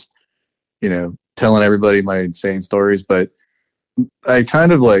just, you know, telling everybody my insane stories, but I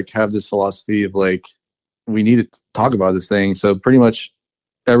kind of like have this philosophy of like, we need to talk about this thing. So pretty much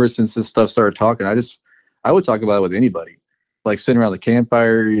ever since this stuff started talking, I would talk about it with anybody, like sitting around the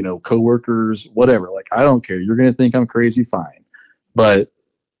campfire, you know, coworkers, whatever. Like, I don't care. You're going to think I'm crazy. Fine. But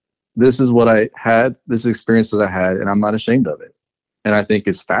this is what I had, this experience that I had, and I'm not ashamed of it. And I think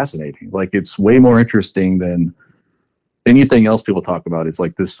it's fascinating. Like, it's way more interesting than anything else people talk about. Is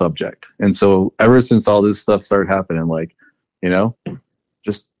like this subject. And so ever since all this stuff started happening, like, you know,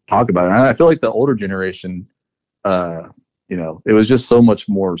 just talk about it. And I feel like the older generation, you know, it was just so much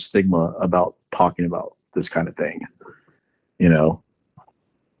more stigma about talking about this kind of thing, you know?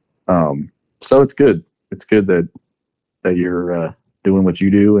 So it's good. It's good that you're, doing what you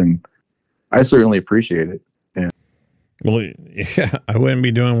do. And I certainly appreciate it. And well, yeah, I wouldn't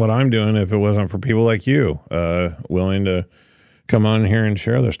be doing what I'm doing if it wasn't for people like you, willing to come on here and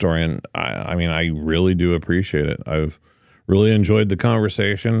share their story. And I mean, I really do appreciate it. I've really enjoyed the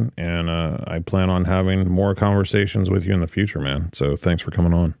conversation, and I plan on having more conversations with you in the future, man. So thanks for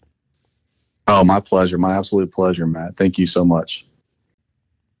coming on. Oh, my pleasure. My absolute pleasure, Matt. Thank you so much.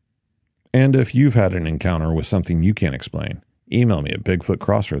 And if you've had an encounter with something you can't explain, email me at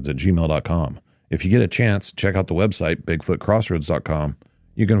bigfootcrossroads@gmail.com. If you get a chance, check out the website, bigfootcrossroads.com.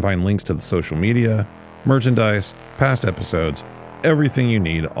 You can find links to the social media, merchandise, past episodes, everything you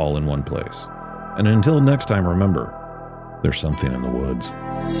need all in one place. And until next time, remember, there's something in the woods.